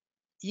software,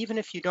 even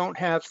if you don't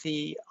have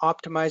the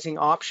optimizing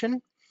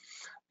option.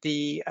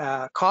 The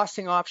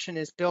costing option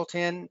is built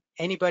in.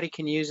 Anybody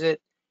can use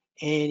it.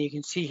 And you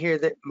can see here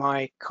that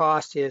my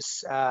cost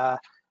is, for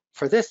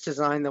this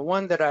design, the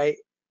one that I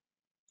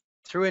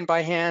threw in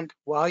by hand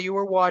while you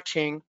were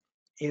watching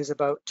is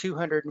about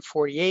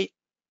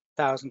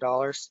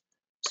 $248,000.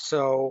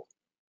 So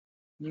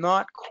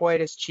not quite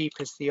as cheap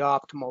as the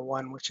optimal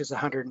one, which is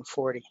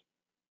 140.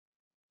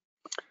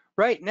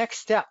 Right, next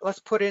step, let's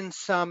put in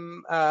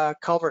some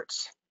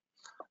culverts.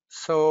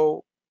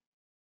 So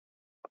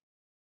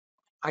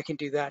I can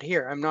do that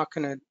here. I'm not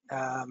gonna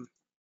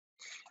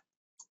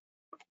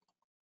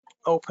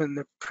open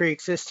the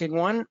pre-existing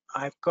one.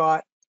 I've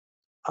got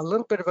a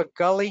little bit of a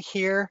gully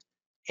here.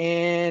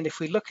 And if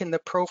we look in the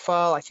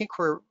profile, I think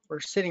we're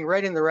sitting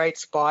right in the right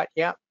spot.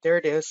 Yeah, there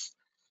it is.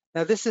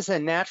 Now this is a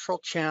natural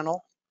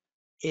channel.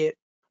 It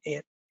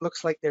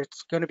looks like there's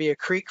going to be a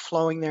creek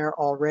flowing there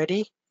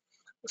already.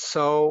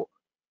 So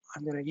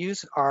I'm going to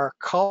use our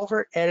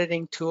culvert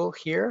editing tool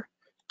here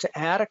to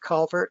add a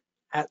culvert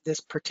at this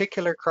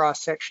particular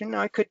cross section.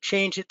 Now I could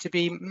change it to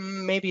be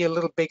maybe a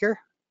little bigger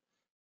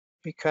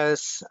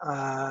because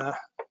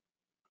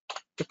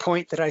the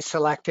point that I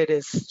selected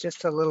is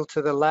just a little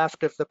to the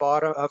left of the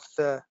bottom of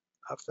the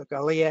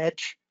gully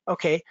edge.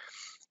 Okay,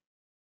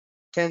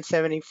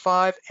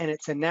 1075, and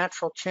it's a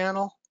natural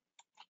channel.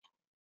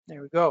 There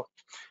we go.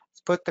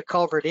 Let's put the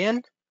culvert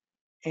in,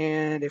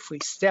 and if we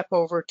step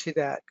over to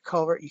that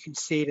culvert, you can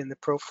see it in the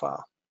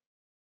profile.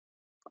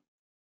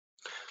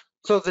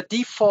 So the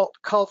default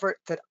culvert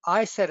that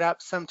I set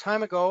up some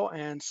time ago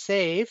and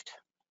saved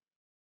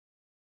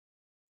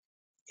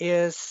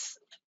is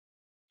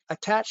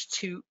attached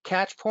to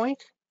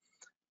Catchment,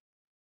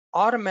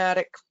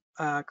 automatic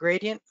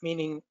gradient,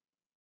 meaning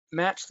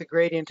match the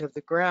gradient of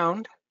the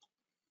ground,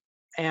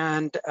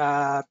 and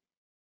a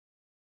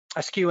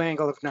skew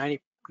angle of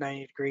 90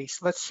 degrees.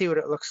 Let's see what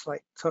it looks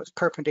like. So it's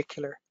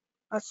perpendicular.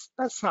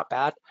 That's not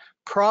bad.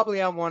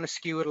 Probably I want to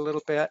skew it a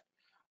little bit,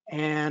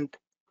 and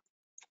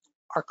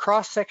our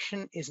cross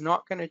section is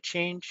not going to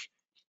change.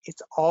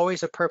 It's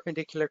always a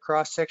perpendicular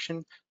cross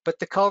section, but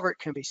the culvert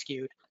can be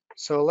skewed.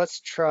 So let's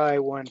try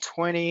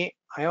 120.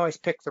 I always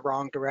pick the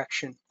wrong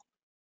direction.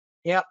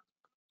 Yep.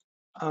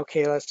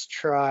 Okay, let's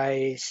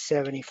try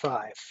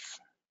 75.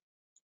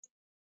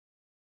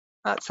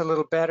 That's a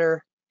little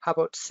better. How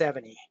about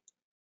 70?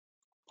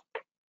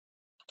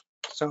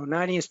 So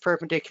 90 is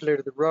perpendicular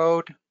to the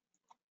road,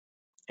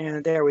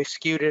 and there we've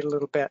skewed it a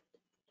little bit.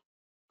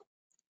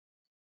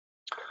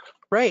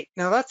 Right,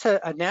 now that's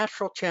a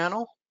natural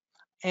channel.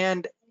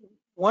 And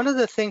one of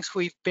the things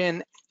we've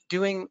been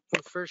doing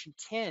with version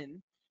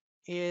 10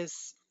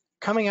 is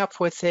coming up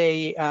with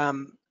a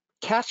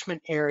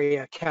catchment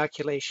area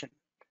calculation.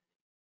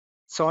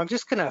 So I'm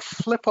just going to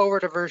flip over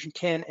to version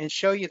 10 and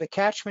show you the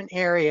catchment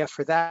area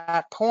for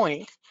that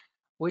point,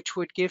 which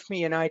would give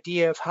me an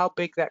idea of how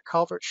big that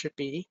culvert should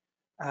be,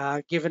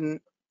 given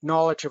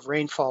knowledge of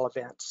rainfall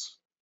events.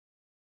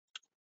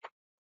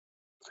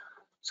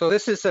 So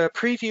this is a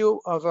preview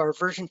of our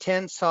version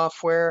 10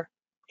 software.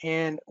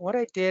 And what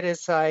I did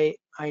is I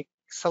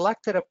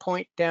selected a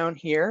point down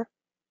here,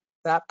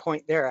 that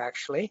point there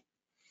actually,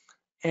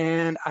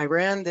 and I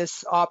ran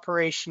this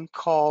operation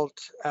called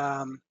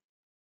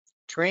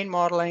terrain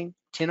modeling,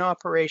 tin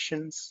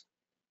operations,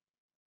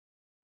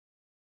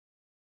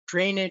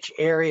 drainage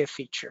area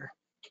feature.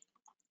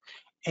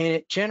 And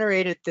it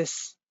generated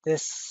this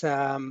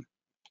area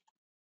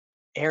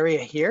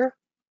here.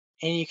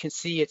 And you can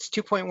see it's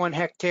 2.1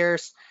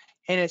 hectares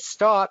and it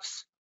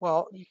stops,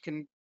 well, you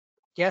can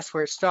guess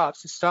where it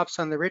stops. It stops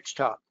on the ridge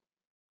top,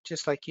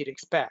 just like you'd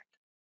expect.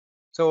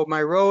 So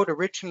my road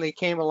originally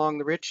came along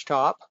the ridge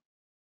top,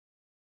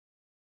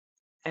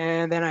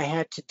 and then I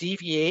had to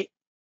deviate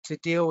to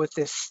deal with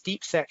this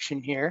steep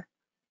section here.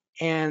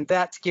 And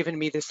that's given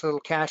me this little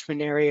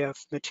catchment area of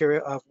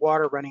material of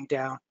water running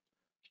down,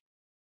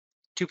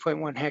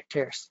 2.1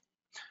 hectares.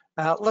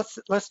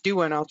 Let's do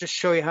one. I'll just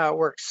show you how it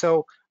works.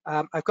 So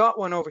I've got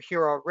one over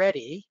here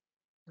already.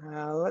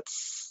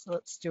 Let's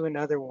do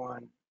another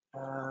one.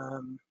 Now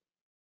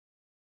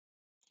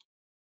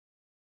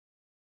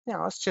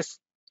let's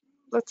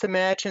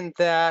imagine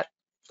that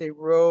the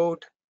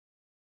road.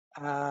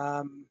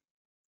 Yeah,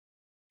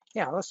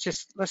 let's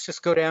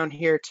just go down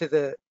here to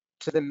the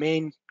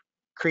main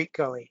creek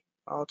gully.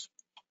 I'll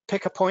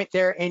pick a point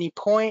there, any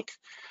point,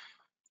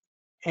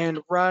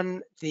 and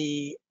run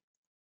the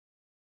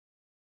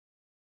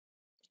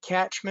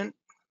catchment.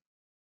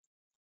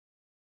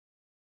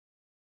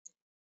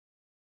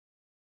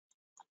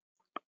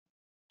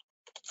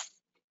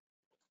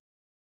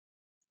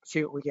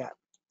 See what we get.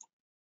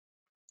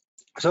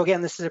 So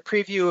again, this is a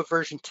preview of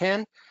version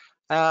 10.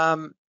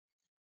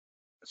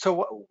 So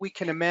what we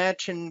can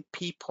imagine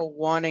people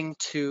wanting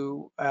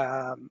to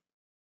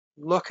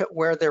look at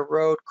where their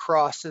road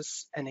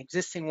crosses an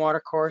existing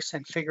watercourse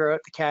and figure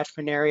out the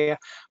catchment area.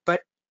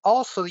 But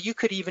also you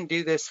could even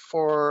do this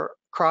for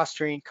cross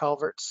drain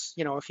culverts.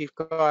 You know, if you've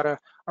got a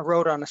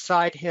road on a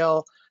side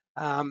hill,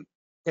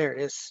 there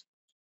it is.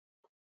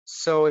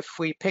 So if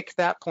we pick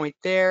that point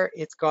there,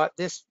 it's got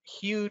this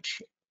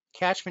huge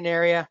catchment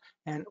area,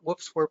 and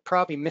whoops, we're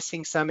probably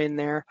missing some in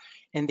there,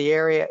 and the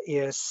area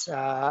is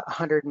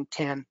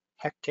 110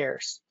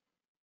 hectares.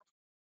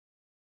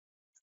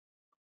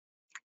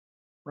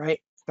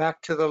 Right,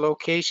 back to the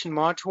location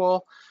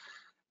module.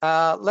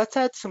 Let's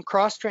add some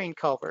cross drain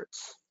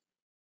culverts.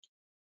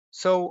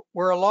 So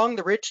we're along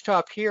the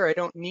ridgetop here. I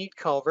don't need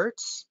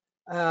culverts,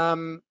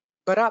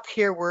 but up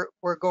here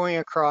we're going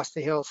across the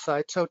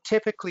hillside. So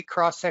typically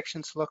cross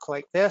sections look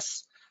like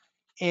this,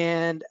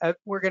 and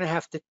we're going to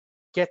have to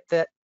get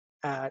that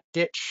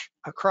ditch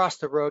across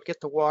the road, get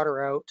the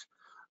water out.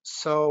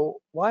 So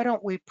why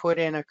don't we put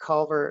in a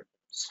culvert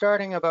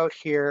starting about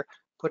here?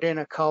 Put in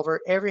a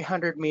culvert every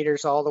 100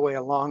 meters all the way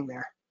along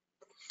there.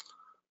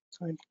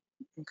 So I'm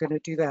going to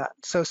do that.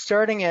 So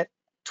starting at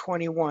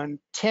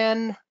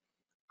 2110,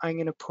 I'm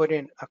going to put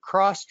in a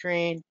cross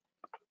drain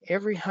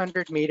every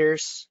 100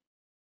 meters,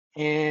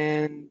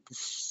 and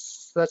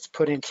let's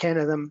put in 10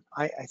 of them.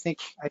 I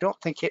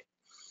don't think it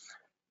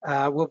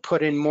will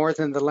put in more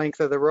than the length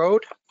of the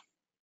road.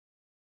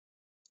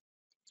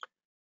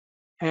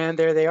 And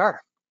there they are.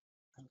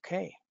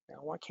 Okay, now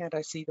why can't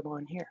I see them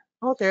on here?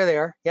 Oh, there they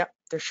are. Yep,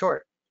 they're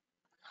short.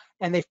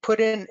 And it's put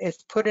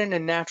in a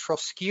natural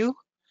skew,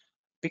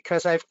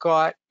 because I've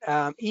got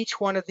each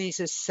one of these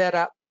is set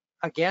up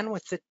again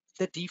with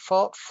the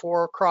default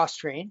for cross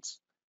drains,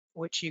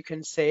 which you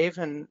can save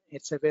and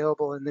it's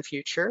available in the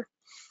future.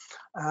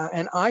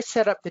 And I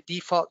set up the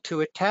default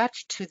to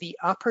attach to the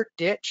upper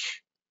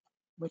ditch,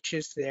 which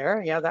is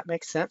there. Yeah, that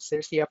makes sense.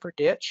 There's the upper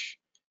ditch.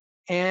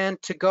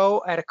 And to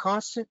go at a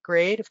constant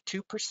grade of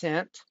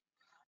 2%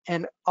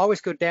 and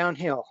always go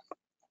downhill.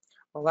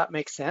 Well, that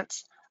makes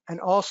sense. And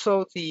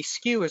also the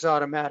skew is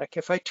automatic.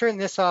 If I turn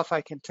this off,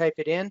 I can type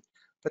it in,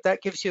 but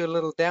that gives you a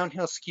little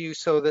downhill skew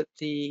so that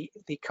the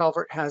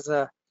culvert has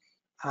it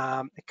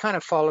kind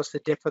of follows the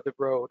dip of the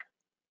road.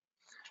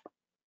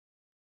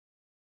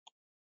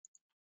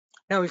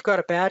 Now we've got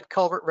a bad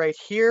culvert right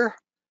here.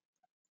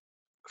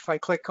 If I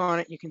click on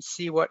it, you can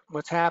see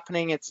what's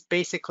happening. It's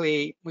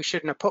basically, we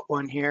shouldn't have put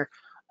one here.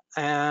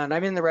 And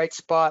I'm in the right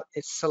spot.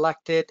 It's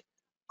selected.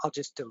 I'll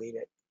just delete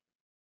it.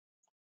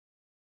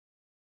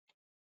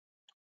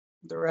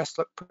 The rest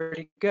look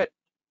pretty good.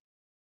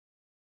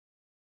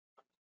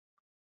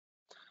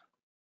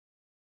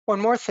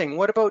 One more thing,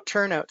 what about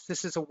turnouts?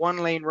 This is a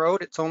 1-lane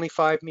road. It's only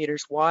 5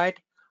 meters wide.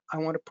 I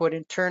want to put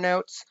in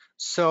turnouts.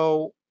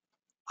 So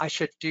I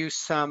should do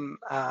some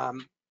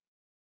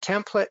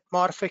template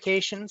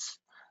modifications.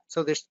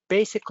 So there's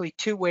basically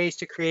two ways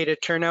to create a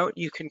turnout.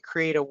 You can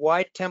create a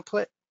wide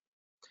template,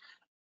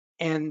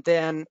 and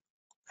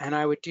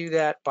I would do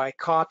that by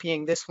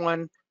copying this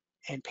one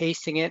and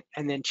pasting it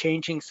and then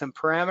changing some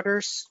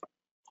parameters.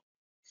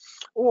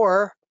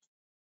 Or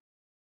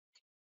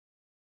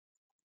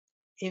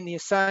in the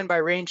assign by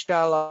range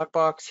dialog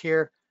box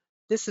here,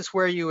 this is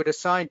where you would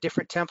assign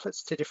different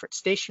templates to different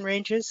station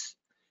ranges.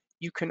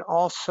 You can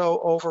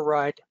also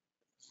override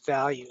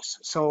values.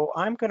 So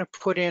I'm going to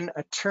put in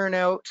a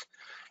turnout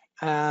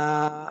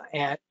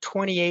at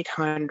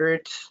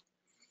 2800,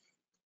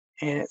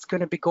 and it's going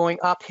to be going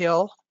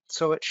uphill,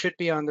 so it should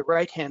be on the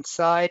right hand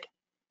side.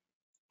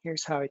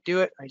 Here's how I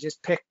do it. I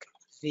just pick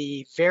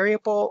the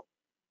variable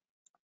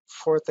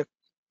for the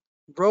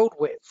road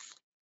width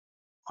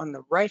on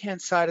the right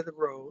hand side of the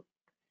road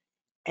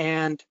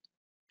and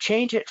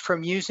change it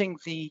from using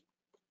the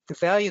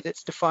value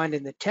that's defined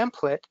in the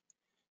template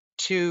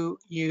to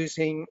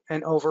using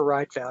an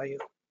override value.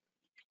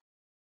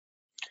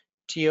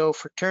 TO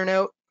for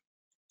turnout.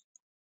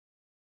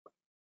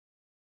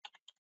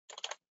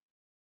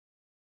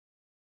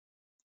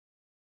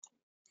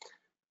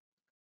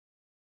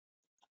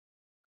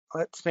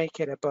 Let's make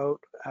it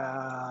about,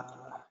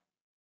 well,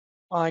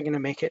 I'm going to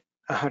make it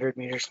 100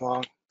 meters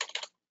long.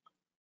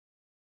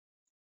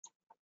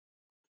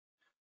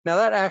 Now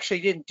that actually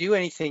didn't do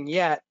anything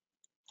yet.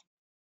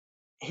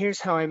 Here's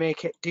how I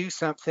make it do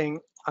something.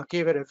 I'll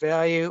give it a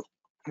value,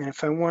 and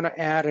if I want to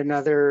add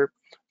another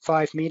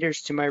 5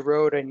 meters to my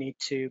road, I need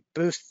to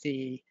boost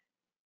the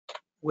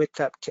width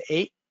up to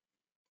 8.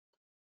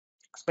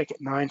 Let's make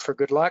it 9 for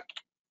good luck.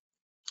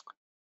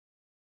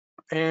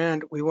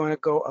 And we want to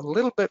go a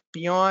little bit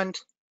beyond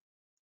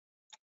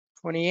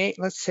 28.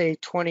 Let's say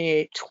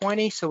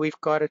 2820. So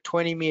we've got a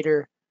 20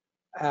 meter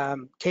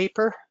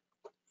taper.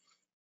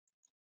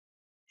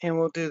 And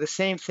we'll do the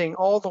same thing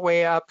all the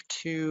way up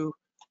to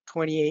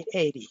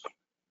 2880.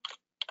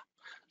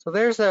 So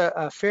there's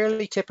a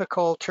fairly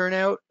typical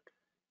turnout.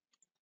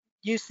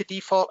 Use the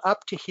default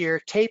up to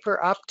here,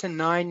 taper up to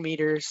 9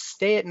 meters,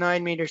 stay at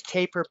 9 meters,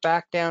 taper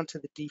back down to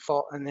the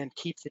default, and then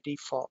keep the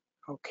default.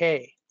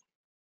 Okay.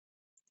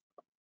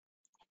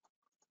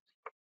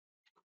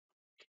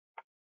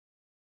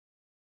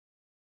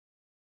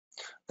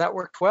 That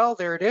worked well,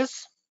 there it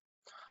is.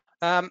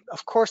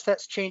 Of course,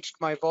 that's changed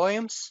my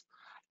volumes,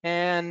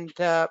 and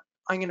I'm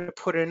going to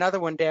put another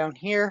one down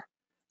here.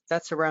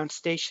 That's around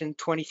station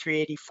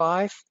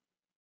 2385.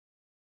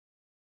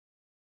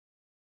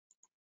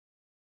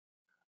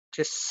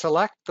 Just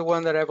select the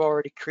one that I've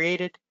already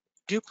created,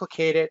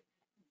 duplicate it,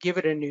 give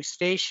it a new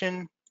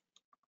station,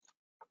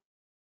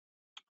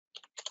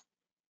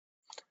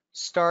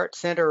 start,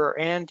 center, or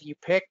end, you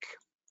pick,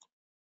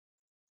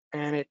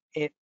 and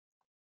it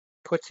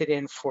puts it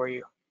in for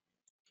you.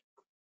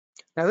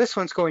 Now this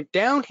one's going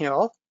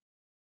downhill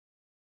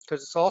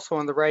because it's also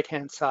on the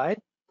right-hand side.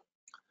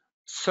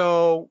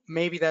 So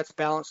maybe that's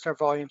balanced our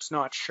volumes,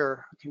 not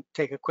sure. We can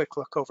take a quick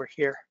look over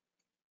here.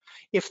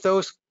 If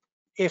those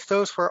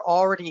were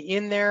already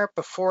in there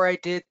before I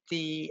did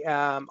the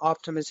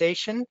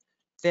optimization,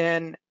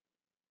 then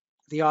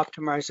the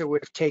optimizer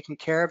would have taken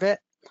care of it.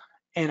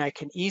 And I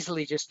can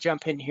easily just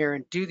jump in here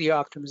and do the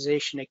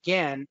optimization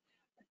again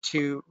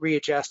to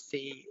readjust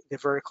the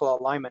vertical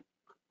alignment.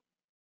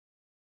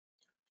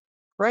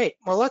 Right,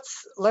 well,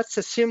 let's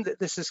assume that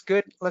this is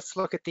good. Let's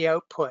look at the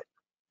output.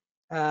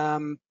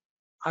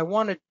 I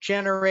want to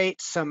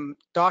generate some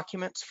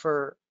documents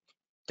for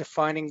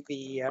defining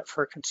the,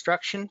 for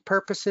construction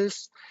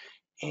purposes.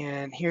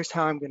 And here's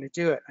how I'm going to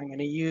do it. I'm going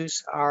to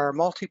use our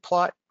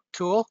multiplot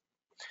tool.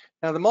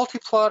 Now the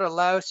multiplot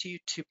allows you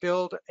to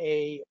build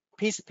a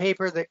piece of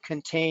paper that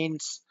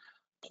contains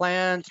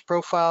plans,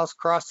 profiles,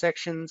 cross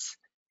sections,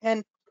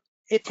 and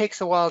it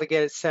takes a while to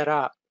get it set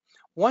up.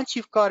 Once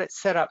you've got it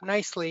set up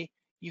nicely,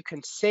 you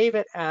can save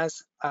it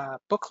as a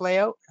book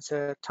layout. It's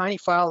a tiny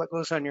file that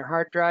goes on your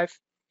hard drive.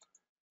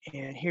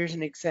 And here's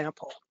an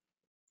example.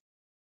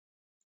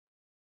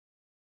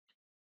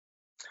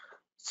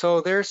 So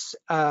there's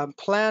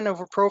plan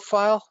over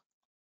profile,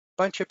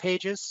 bunch of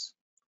pages.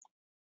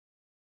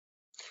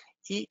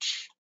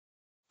 Each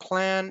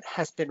plan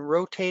has been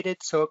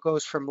rotated, so it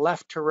goes from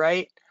left to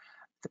right.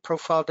 The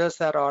profile does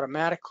that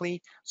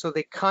automatically. So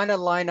they kind of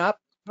line up,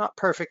 not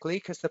perfectly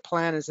because the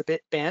plan is a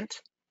bit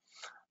bent.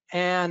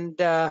 And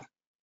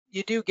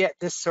you do get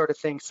this sort of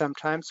thing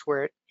sometimes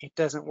where it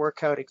doesn't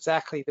work out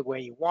exactly the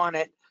way you want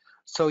it.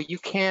 So you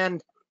can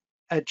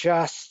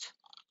adjust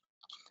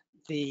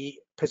the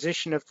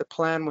position of the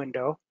plan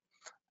window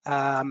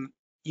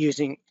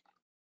using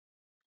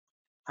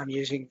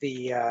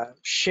the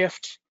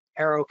shift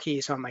arrow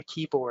keys on my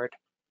keyboard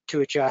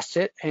to adjust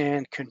it,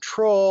 and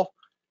control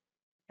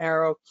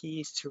arrow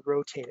keys to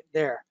rotate it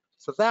there.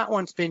 So that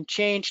one's been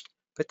changed,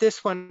 but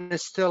this one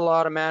is still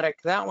automatic.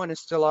 That one is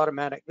still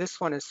automatic. This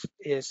one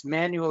is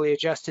manually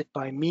adjusted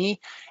by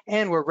me,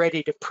 and we're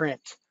ready to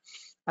print.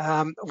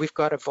 We've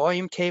got a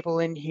volume table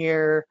in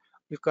here.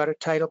 We've got a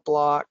title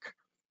block.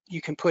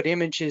 You can put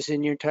images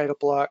in your title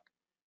block.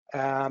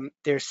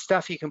 There's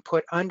stuff you can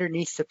put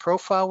underneath the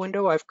profile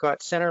window. I've got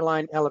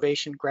centerline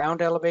elevation,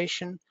 ground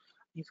elevation.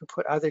 You can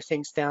put other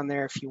things down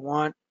there if you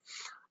want.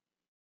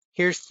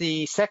 Here's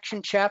the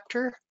section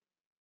chapter.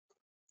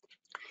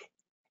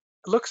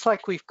 Looks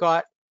like we've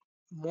got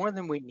more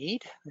than we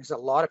need. There's a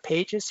lot of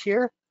pages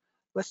here.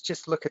 Let's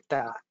just look at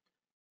that.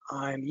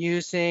 I'm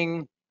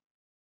using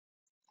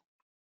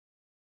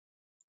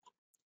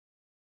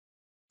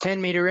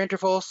 10-meter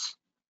intervals.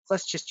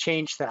 Let's just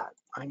change that.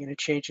 I'm going to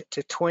change it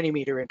to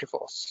 20-meter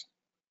intervals.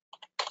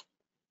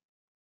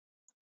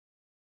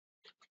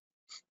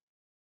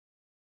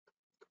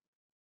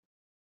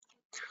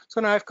 So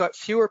now I've got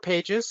fewer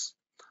pages,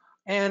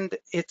 and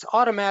it's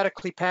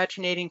automatically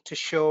paginating to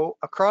show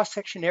a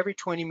cross-section every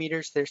 20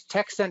 meters. There's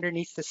text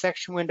underneath the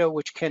section window,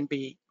 which can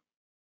be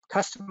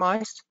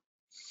customized.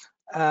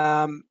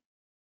 And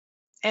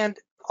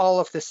all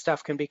of this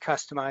stuff can be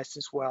customized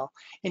as well.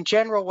 In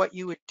general, what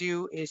you would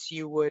do is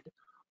you would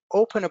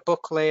open a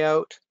book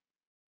layout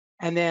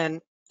and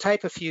then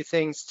type a few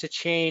things to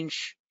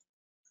change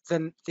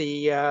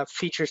the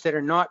features that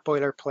are not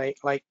boilerplate,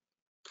 like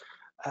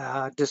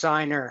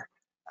designer,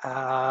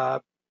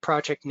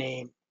 project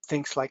name,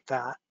 things like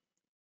that.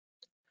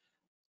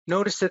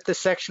 Notice that the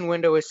section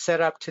window is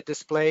set up to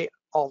display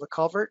all the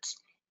culverts,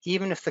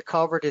 even if the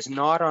culvert is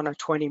not on a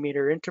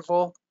 20-meter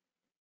interval.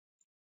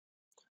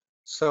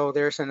 So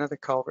there's another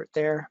culvert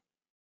there.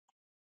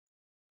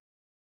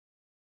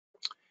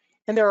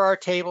 And there are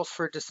tables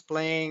for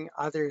displaying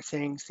other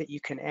things that you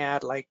can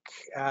add, like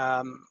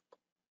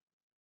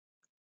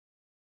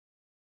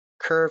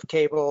curve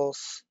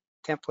tables,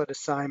 template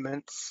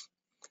assignments.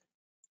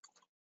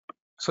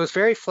 So it's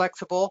very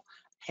flexible.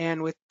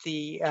 And with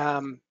the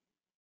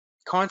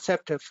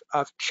concept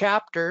of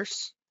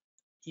chapters,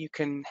 you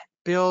can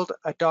build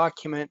a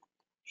document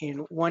in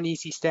one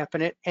easy step.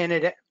 And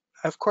it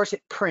of course,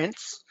 it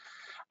prints.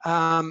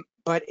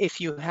 But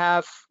if you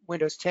have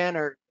Windows 10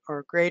 or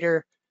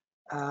greater,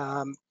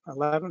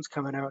 11's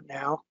coming out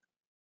now,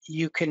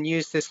 you can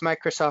use this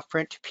Microsoft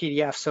Print to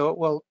PDF, so it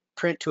will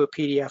print to a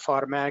PDF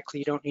automatically.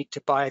 You don't need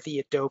to buy the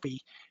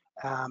Adobe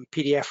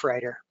PDF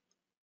writer.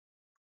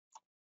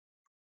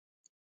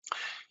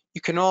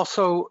 You can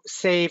also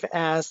save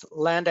as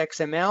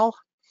LandXML,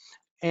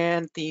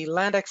 and the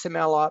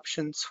LandXML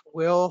options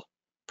will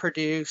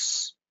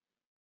produce,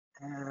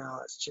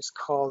 let's just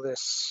call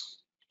this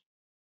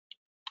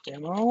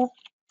demo.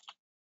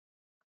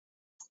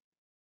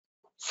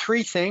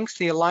 3 things: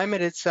 the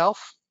alignment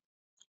itself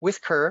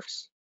with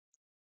curves,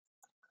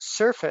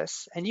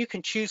 surface, and you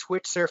can choose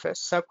which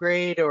surface,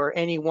 subgrade or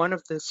any one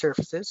of the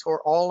surfaces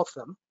or all of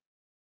them.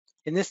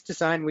 In this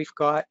design, we've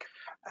got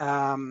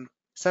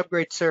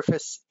subgrade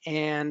surface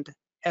and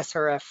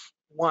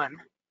SRF1.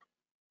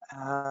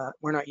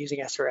 We're not using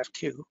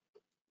SRF2.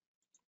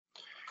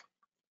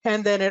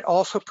 And then it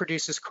also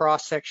produces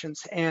cross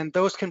sections, and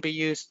those can be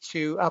used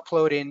to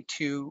upload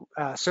into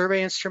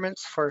survey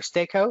instruments for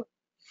stakeout.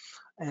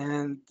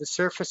 And the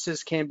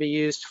surfaces can be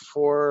used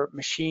for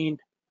machine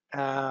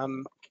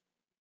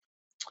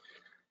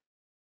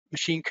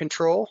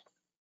control.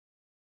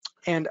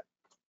 And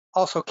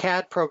also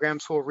CAD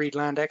programs will read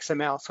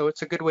LandXML. So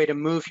it's a good way to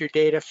move your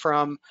data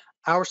from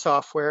our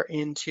software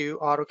into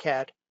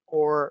AutoCAD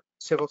or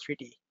Civil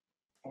 3D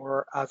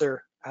or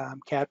other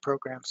CAD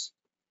programs.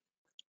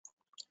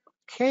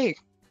 Okay,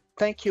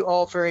 thank you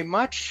all very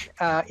much.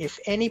 If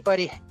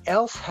anybody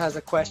else has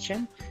a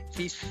question,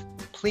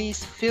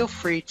 please feel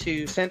free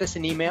to send us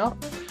an email,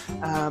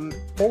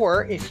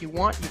 or if you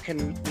want, you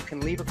can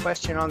leave a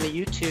question on the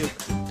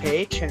YouTube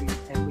page,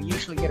 and we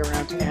usually get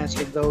around to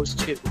answering those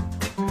too.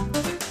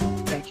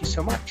 Thank you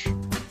so much.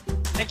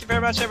 Thank you very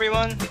much,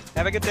 everyone.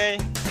 Have a good day.